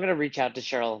I know I'm going to reach out to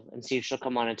Cheryl and see if she'll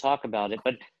come on and talk about it,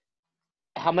 but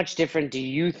how much different do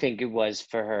you think it was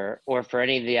for her or for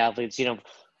any of the athletes?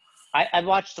 I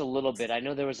watched a little bit. I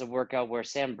know there was a workout where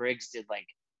Sam Briggs did like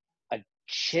a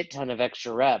shit ton of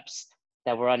extra reps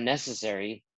that were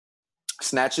unnecessary.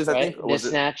 Snatches, right? I think? The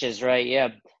snatches, right? Yeah,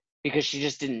 because she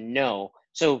just didn't know.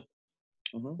 So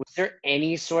was there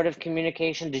any sort of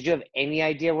communication? Did you have any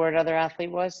idea where another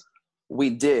athlete was? We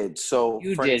did. So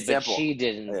you for did, example, but she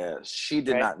didn't. Yeah, she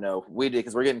did right? not know. We did,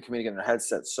 because we're getting communicating in our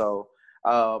headset. So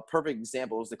perfect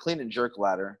example was the clean and jerk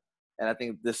ladder. And I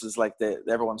think this is like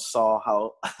everyone saw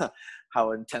how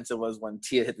how intense it was when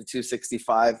Tia hit the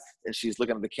 265, and she's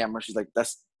looking at the camera. She's like,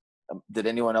 did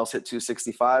anyone else hit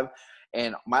 265?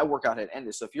 And my workout had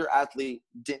ended. So if your athlete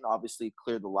didn't obviously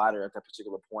clear the ladder at that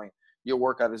particular point, your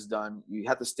workout is done. You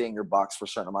have to stay in your box for a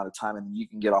certain amount of time, and you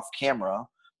can get off camera.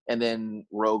 And then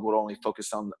Rogue would only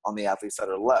focus on the athletes that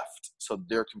are left. So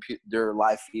their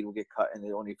live feed will get cut, and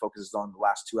it only focuses on the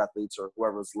last 2 athletes or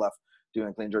whoever's left doing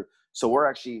a clean jerk. So we're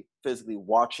actually physically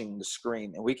watching the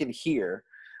screen, and we can hear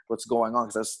what's going on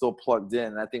because that's still plugged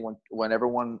in. And I think when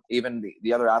everyone, even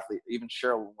the other athlete, even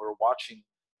Cheryl, when we were watching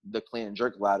the clean and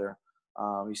jerk ladder,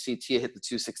 You see Tia hit the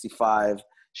 265.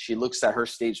 She looks at her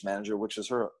stage manager, which is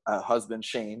her husband,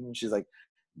 Shane, and she's like,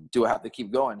 do I have to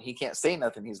keep going? He can't say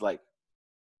nothing. He's like,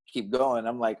 keep going.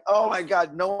 I'm like, oh my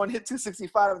God, no one hit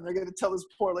 265 and they're going to tell this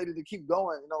poor lady to keep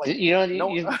going. Like,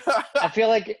 I feel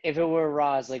like if it were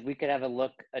Roz, like we could have a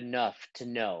look enough to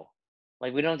know.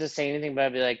 Like we don't have to say anything, but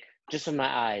I'd be like, just with my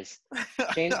eyes.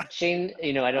 Shane,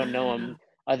 I don't know him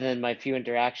other than my few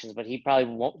interactions, but he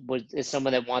probably is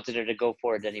someone that wanted her to go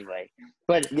for it anyway.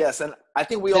 But yes, and I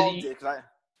think we all did. Cause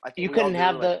I think you couldn't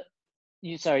have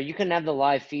you couldn't have the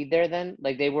live feed there then?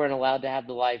 Like they weren't allowed to have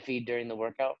the live feed during the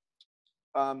workout?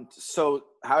 So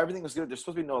how everything was good, there's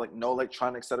supposed to be no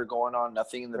electronics that are going on,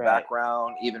 nothing in the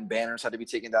background. Even banners had to be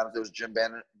taken down if there was gym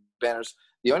banners.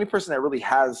 The only person that really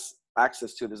has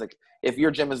access to it is like if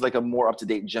your gym is like a more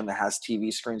up-to-date gym that has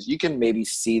TV screens, you can maybe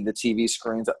see the TV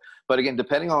screens. But again,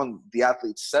 depending on the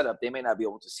athlete's setup, they may not be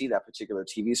able to see that particular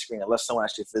TV screen unless someone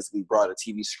actually physically brought a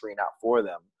TV screen out for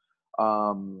them.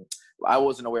 I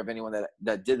wasn't aware of anyone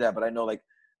that did that, but I know like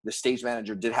the stage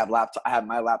manager did have laptop. I had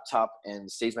my laptop, and the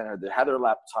stage manager had their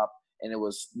laptop, and it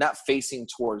was not facing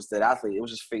towards that athlete. It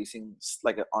was just facing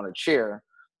like on a chair,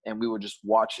 and we would just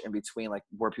watch in between like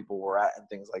where people were at and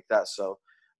things like that. So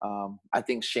I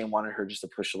think Shane wanted her just to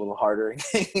push a little harder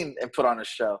and put on a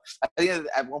show. I think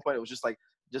at one point it was just like,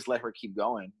 just let her keep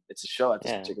going. It's a show at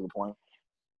this particular point.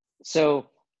 So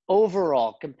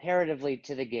overall, comparatively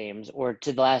to the games or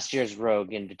to last year's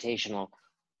Rogue Invitational,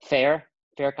 fair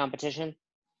competition?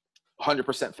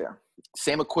 100% fair.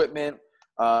 Same equipment,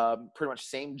 pretty much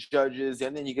same judges.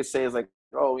 And then you could say is like,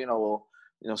 oh,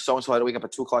 so-and-so had to wake up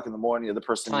at 2:00 in the morning. The other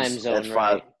person time zone, at 5.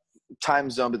 Right? Time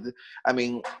zone. But I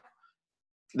mean,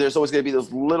 there's always going to be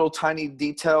those little tiny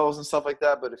details and stuff like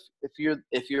that. But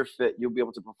if you're fit, you'll be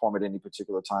able to perform at any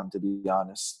particular time, to be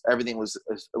honest. Everything was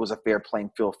a fair playing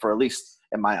field for, at least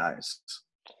in my eyes.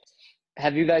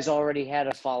 Have you guys already had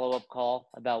a follow-up call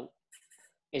about,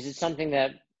 is it something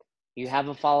that you have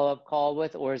a follow-up call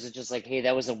with, or is it just like, hey,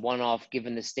 that was a one-off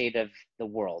given the state of the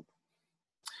world?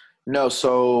 No,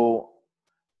 so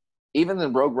even the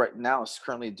Rogue right now is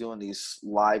currently doing these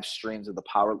live streams of the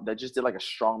power. They just did like a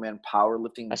strongman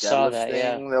powerlifting deadlift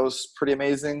thing. That was pretty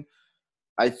amazing.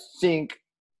 I think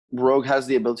Rogue has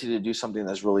the ability to do something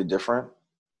that's really different,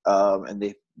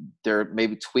 and they're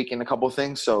maybe tweaking a couple of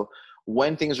things. So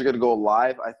when things are going to go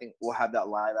live, I think we'll have that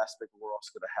live aspect. We're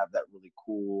also going to have that really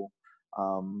cool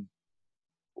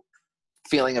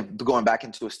feeling of going back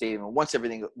into a stadium. Once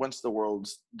the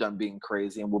world's done being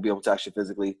crazy, and we'll be able to actually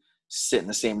physically sit in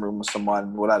the same room with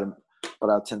someone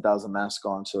without 10,000 masks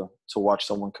on to watch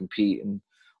someone compete and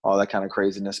all that kind of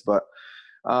craziness. But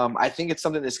I think it's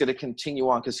something that's going to continue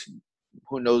on, because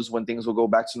who knows when things will go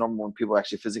back to normal, when people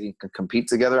actually physically can compete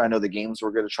together. I know the games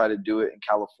were going to try to do it in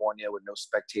California with no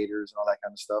spectators and all that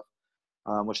kind of stuff,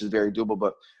 which is very doable.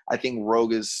 But I think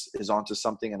Rogue is onto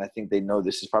something, and I think they know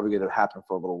this is probably going to happen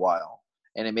for a little while.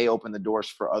 And it may open the doors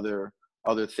for other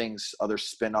things, other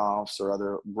spin-offs or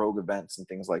other Rogue events and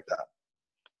things like that.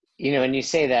 And you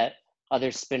say that,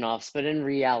 other spin-offs, but in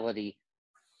reality,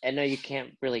 I know you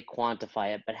can't really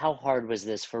quantify it, but how hard was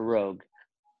this for Rogue?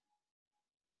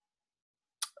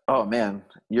 Oh man,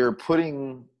 you're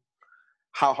putting,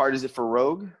 how hard is it for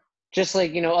Rogue? Just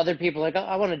like, other people like, oh,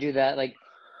 I want to do that. Like,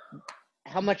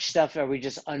 how much stuff are we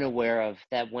just unaware of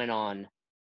that went on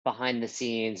behind the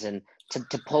scenes and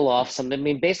to pull off something? I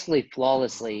mean, basically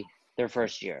flawlessly their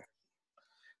first year.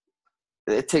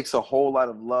 It takes a whole lot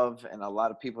of love and a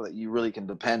lot of people that you really can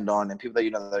depend on, and people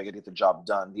that that are going to get the job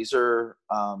done. These are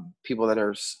people that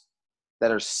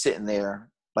are sitting there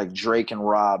like Drake and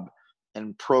Rob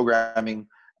and programming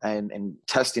and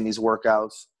testing these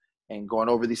workouts and going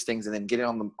over these things, and then getting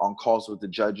on calls with the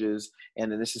judges.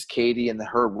 And then this is Katie and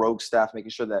her Rogue staff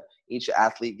making sure that each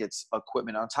athlete gets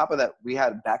equipment. On top of that, we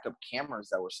had backup cameras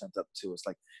that were sent up to us.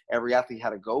 Like every athlete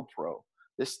had a GoPro.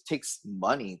 This takes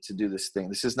money to do this thing.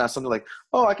 This is not something like,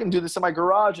 oh, I can do this in my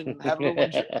garage and have a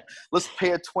little let's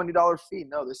pay a $20 fee.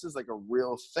 No, this is like a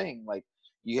real thing. Like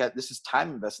this is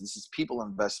time investment. This is people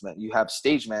investment. You have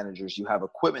stage managers. You have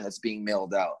equipment that's being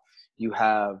mailed out. You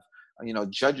have,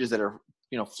 judges that are,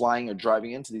 flying or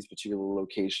driving into these particular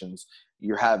locations.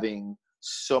 You're having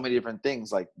so many different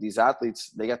things. Like these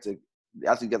athletes, the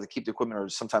athlete got to keep the equipment, or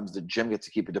sometimes the gym gets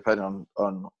to keep it, depending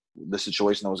on the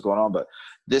situation that was going on. But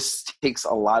this takes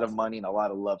a lot of money and a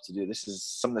lot of love to do. This is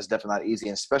something that's definitely not easy,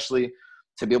 and especially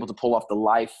to be able to pull off the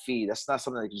live feed. That's not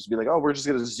something that can just be like, oh, we're just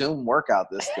going to Zoom workout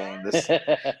this thing. That's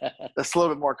a little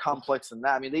bit more complex than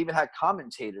that. I mean, they even had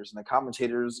commentators, and the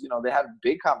commentators, they have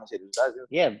big commentators.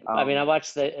 Yeah, I mean, I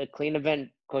watched the clean event.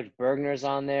 Coach Bergner's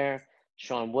on there.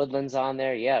 Sean Woodland's on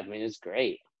there. Yeah, I mean, it's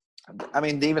great. I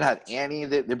mean, they even had Annie.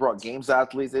 They brought games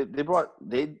athletes. They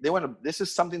went. This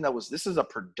is something this is a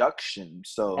production.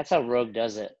 So That's how Rogue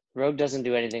does it. Rogue doesn't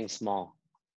do anything small.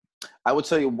 I would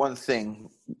tell you one thing.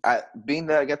 Being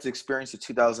that I got to experience the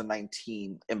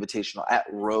 2019 Invitational at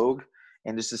Rogue,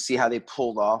 and just to see how they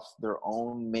pulled off their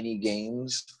own mini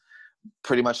games.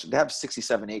 Pretty much, they have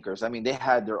 67 acres. I mean, they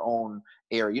had their own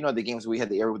area. You know, the games we had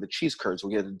the area with the cheese curds.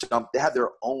 We had to dump. They had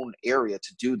their own area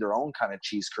to do their own kind of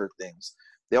cheese curd things.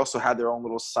 They also had their own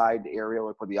little side area,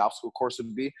 like where the obstacle course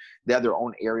would be. They had their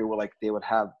own area where, like, they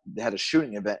had a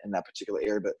shooting event in that particular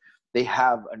area. But they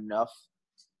have enough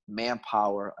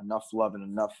manpower, enough love, and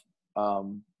enough.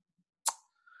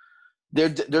 They're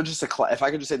just if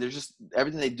I could just say, they're just,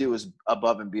 everything they do is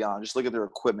above and beyond. Just look at their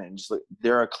equipment and just look,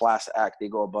 they're a class act. They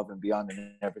go above and beyond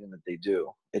in everything that they do.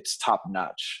 It's top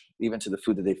notch, even to the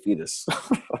food that they feed us.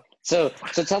 So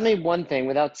tell me one thing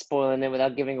without spoiling it,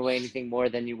 without giving away anything more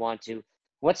than you want to.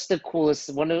 What's the coolest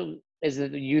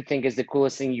you think is the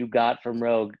coolest thing you got from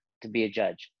Rogue to be a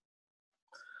judge?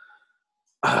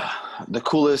 The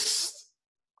coolest.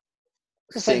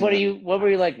 Just like, what were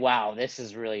you like, wow, this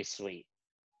is really sweet?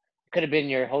 Could have been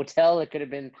your hotel. It could have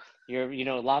been your,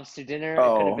 lobster dinner. It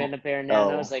could have been a pair of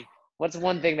nanos. Like, what's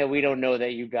one thing that we don't know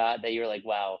that you got that you're like,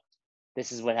 wow,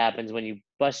 this is what happens when you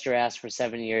bust your ass for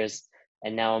 7 years,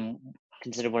 and now I'm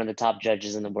considered one of the top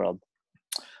judges in the world?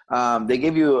 They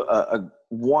gave you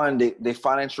they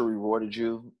financially rewarded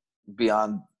you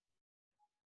beyond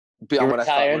You're what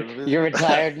retired? I thought. You're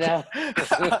retired now?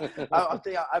 I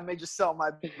think I may just sell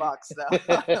my box now.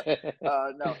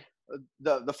 No.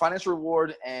 The financial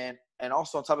reward and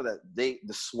also on top of that, the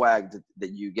swag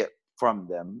that you get from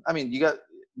them. I mean,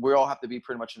 we all have to be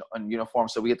pretty much in uniform,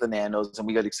 so we get the nanos and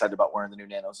we get excited about wearing the new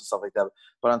nanos and stuff like that.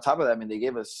 But on top of that, I mean, they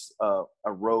gave us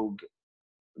a Rogue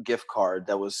gift card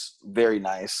that was very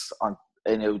nice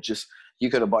and it was just, you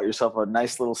could have bought yourself a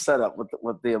nice little setup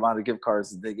with the amount of gift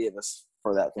cards that they gave us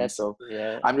for that thing.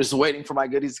 Yeah. I'm just waiting for my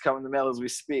goodies to come in the mail as we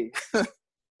speak.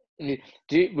 Were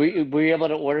you able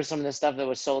to order some of the stuff that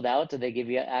was sold out? Did they give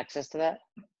you access to that?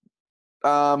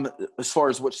 As far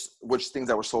as which things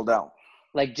that were sold out,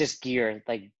 like just gear,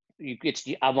 like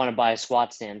I want to buy a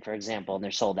squat stand, for example, and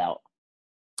they're sold out.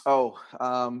 Oh,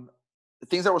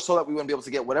 things that were sold out, we wouldn't be able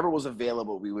to get. Whatever was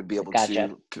available, we would be able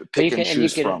to pick and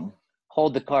choose from.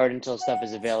 Hold the card until stuff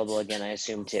is available again, I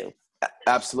assume too.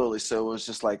 Absolutely. So it was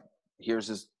just like, here's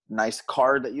this nice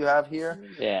card that you have here.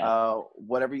 Yeah.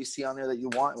 Whatever you see on there that you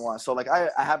want. So like I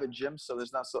have a gym, so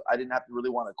I didn't have to really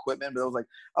want equipment, but it was like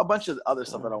a bunch of other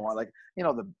stuff that I want, like,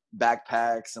 the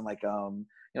backpacks and like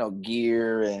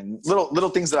gear and little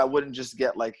things that I wouldn't just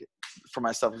get like for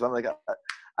myself. Because I'm like,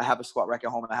 I have a squat rack at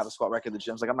home and I have a squat rack at the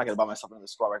gym. So like, I'm not gonna buy myself another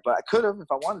squat rack, but I could have if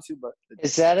I wanted to. But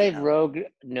is that a Rogue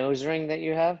nose ring that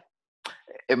you have?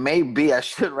 It may be. I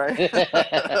should, right?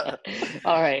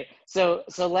 All right. So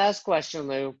last question,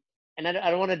 Lou, and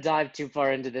I don't want to dive too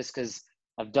far into this because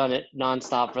I've done it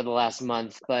nonstop for the last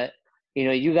month, but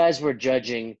you guys were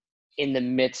judging in the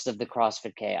midst of the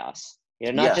CrossFit chaos.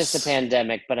 Not just the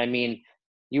pandemic, but I mean,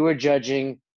 you were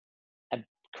judging.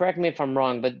 Correct me if I'm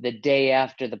wrong, but the day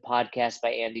after the podcast by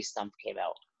Andy Stumpf came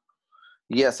out.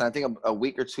 Yes, and I think a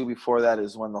week or two before that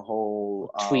is when the whole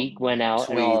tweet went out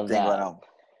and all of that. Went out.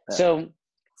 Yeah. So,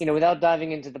 without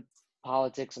diving into the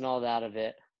politics and all that of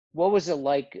it, what was it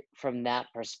like from that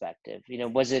perspective?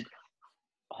 Was it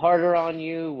harder on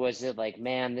you? Was it like,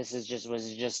 man, was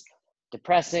it just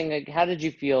depressing? Like, how did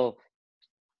you feel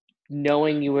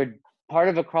knowing you were part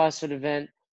of a CrossFit event,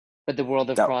 but the world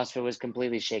of CrossFit was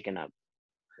completely shaken up?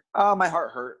 My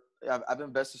heart hurt. I've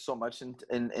invested so much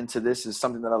into this. It's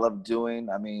something that I love doing.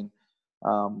 I mean,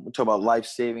 we talk about life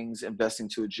savings, investing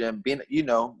to a gym. Being,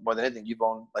 more than anything, you've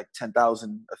owned like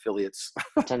 10,000 affiliates.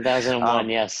 10,001,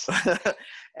 yes.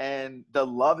 And the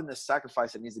love and the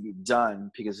sacrifice that needs to be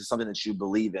done because it's something that you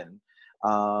believe in.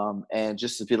 And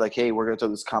just to be like, hey, we're going to throw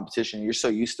this competition. You're so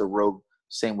used to Rogue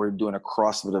saying we're doing a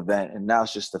CrossFit event, and now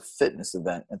it's just a fitness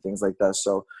event and things like that.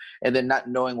 So, and then not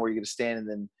knowing where you're going to stand,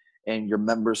 and your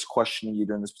members questioning you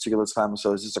during this particular time.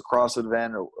 So is this a CrossFit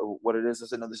event or what it is? I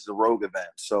said, no, this is a Rogue event.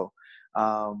 So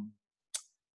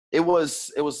it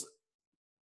was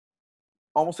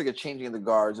almost like a changing of the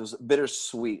guards. It was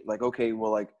bittersweet. Like, okay,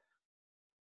 well, like,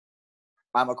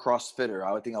 I'm a CrossFitter.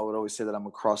 I think I would always say that I'm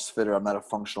a CrossFitter. I'm not a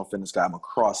functional fitness guy. I'm a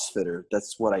CrossFitter.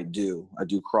 That's what I do. I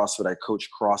do CrossFit. I coach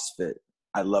CrossFit.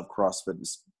 I love CrossFit.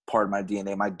 It's part of my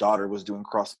DNA. My daughter was doing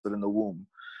CrossFit in the womb.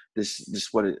 This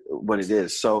what it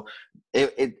is. So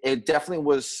it definitely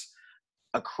was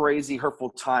a crazy, hurtful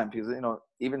time because,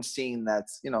 even seeing that,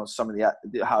 some of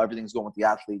how everything's going with the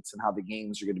athletes and how the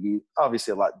games are going to be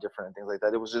obviously a lot different and things like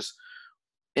that. It was just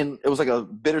and it was like a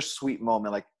bittersweet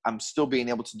moment. Like I'm still being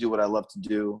able to do what I love to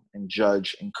do and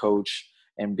judge and coach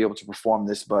and be able to perform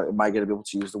this, but am I going to be able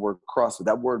to use the word CrossFit?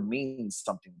 That word means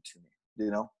something to me,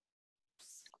 you know?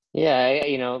 Yeah,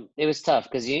 it was tough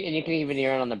because you can even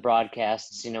hear it on the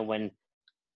broadcasts, when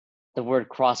the word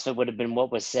CrossFit would have been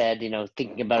what was said,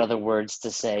 thinking about other words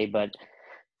to say, but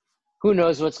who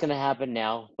knows what's going to happen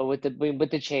now. But with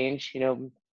the change,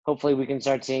 hopefully we can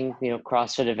start seeing,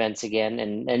 CrossFit events again,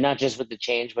 and not just with the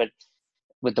change, but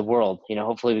with the world.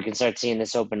 Hopefully we can start seeing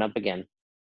this open up again.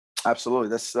 Absolutely.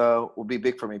 This will be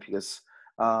big for me because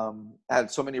I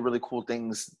had so many really cool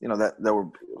things, that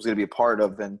was going to be a part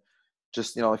of. And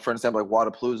just, for example, like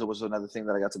Wadapalooza was another thing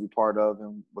that I got to be part of,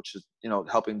 and which is,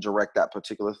 helping direct that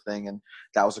particular thing. And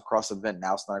that was a CrossFit event.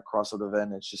 Now it's not a CrossFit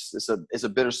event. It's a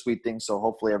bittersweet thing. So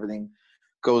hopefully everything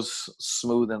goes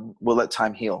smooth, and we'll let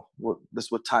time heal. This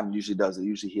is what time usually does. It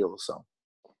usually heals. So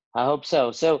I hope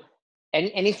so. So,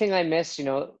 anything I missed,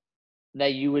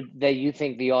 that you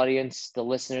think the audience, the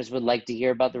listeners would like to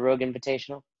hear about the Rogue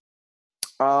Invitational?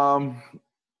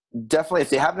 Definitely, if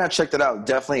they have not checked it out,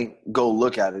 definitely go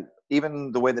look at it.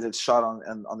 Even the way that it's shot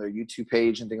on their YouTube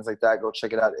page and things like that, go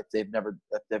check it out if they've never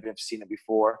seen it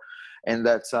before. And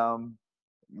that's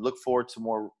look forward to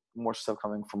more stuff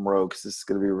coming from Rogue, because this is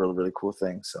going to be a really, really cool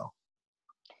thing. So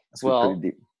that's pretty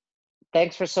deep.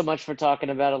 Thanks so much for talking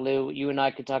about it, Lou. You and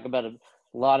I could talk about a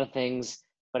lot of things,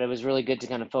 but it was really good to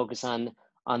kind of focus on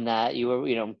that. You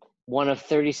were, one of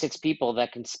 36 people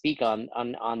that can speak on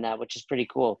that, which is pretty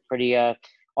cool. Pretty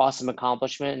awesome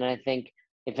accomplishment. And I think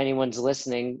if anyone's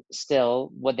listening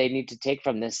still, what they need to take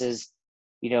from this is,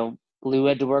 Lou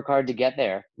had to work hard to get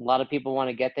there. A lot of people want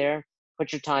to get there.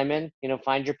 Put your time in,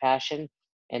 find your passion,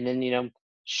 and then,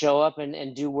 show up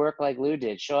and do work like Lou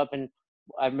did. Show up. And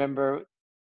I remember,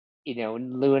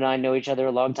 Lou and I know each other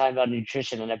a long time about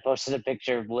nutrition, and I posted a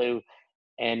picture of Lou,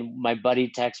 and my buddy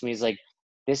texted me, he's like,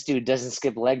 this dude doesn't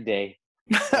skip leg day.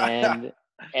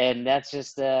 And that's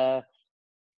just an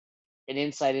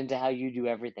insight into how you do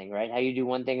everything, right? How you do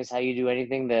one thing is how you do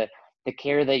anything. The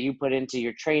care that you put into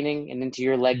your training and into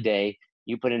your leg day,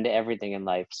 you put into everything in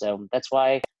life. So that's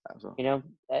why,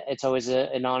 it's always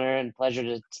an honor and pleasure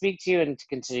to speak to you and to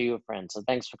consider you a friend. So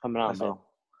thanks for coming on, man.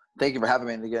 Thank you for having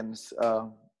me. And again,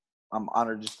 I'm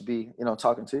honored just to be,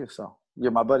 talking to you. So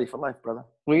you're my buddy for life, brother.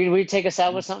 Will you take us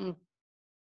out with something?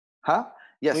 Huh?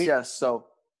 Yes. So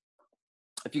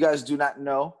if you guys do not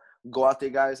know, go out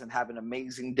there, guys, and have an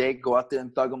amazing day. Go out there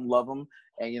and thug them, love them.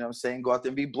 And, go out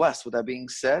there and be blessed. With that being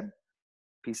said,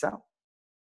 peace out.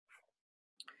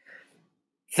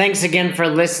 Thanks again for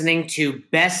listening to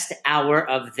Best Hour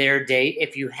of Their Day.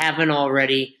 If you haven't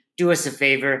already, do us a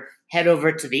favor. Head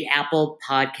over to the Apple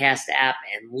Podcast app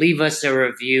and leave us a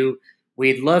review.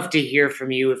 We'd love to hear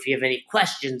from you. If you have any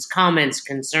questions, comments,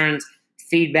 concerns,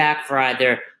 feedback for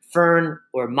either Fern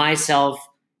or myself,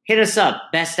 hit us up,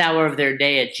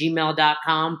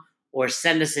 besthouroftheirday@gmail.com, or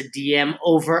send us a DM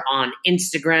over on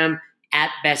Instagram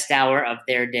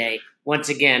 @besthouroftheirday. Once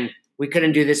again, we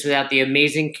couldn't do this without the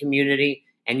amazing community,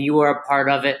 and you are a part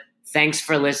of it. Thanks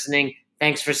for listening.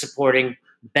 Thanks for supporting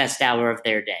Best Hour of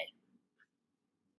Their Day.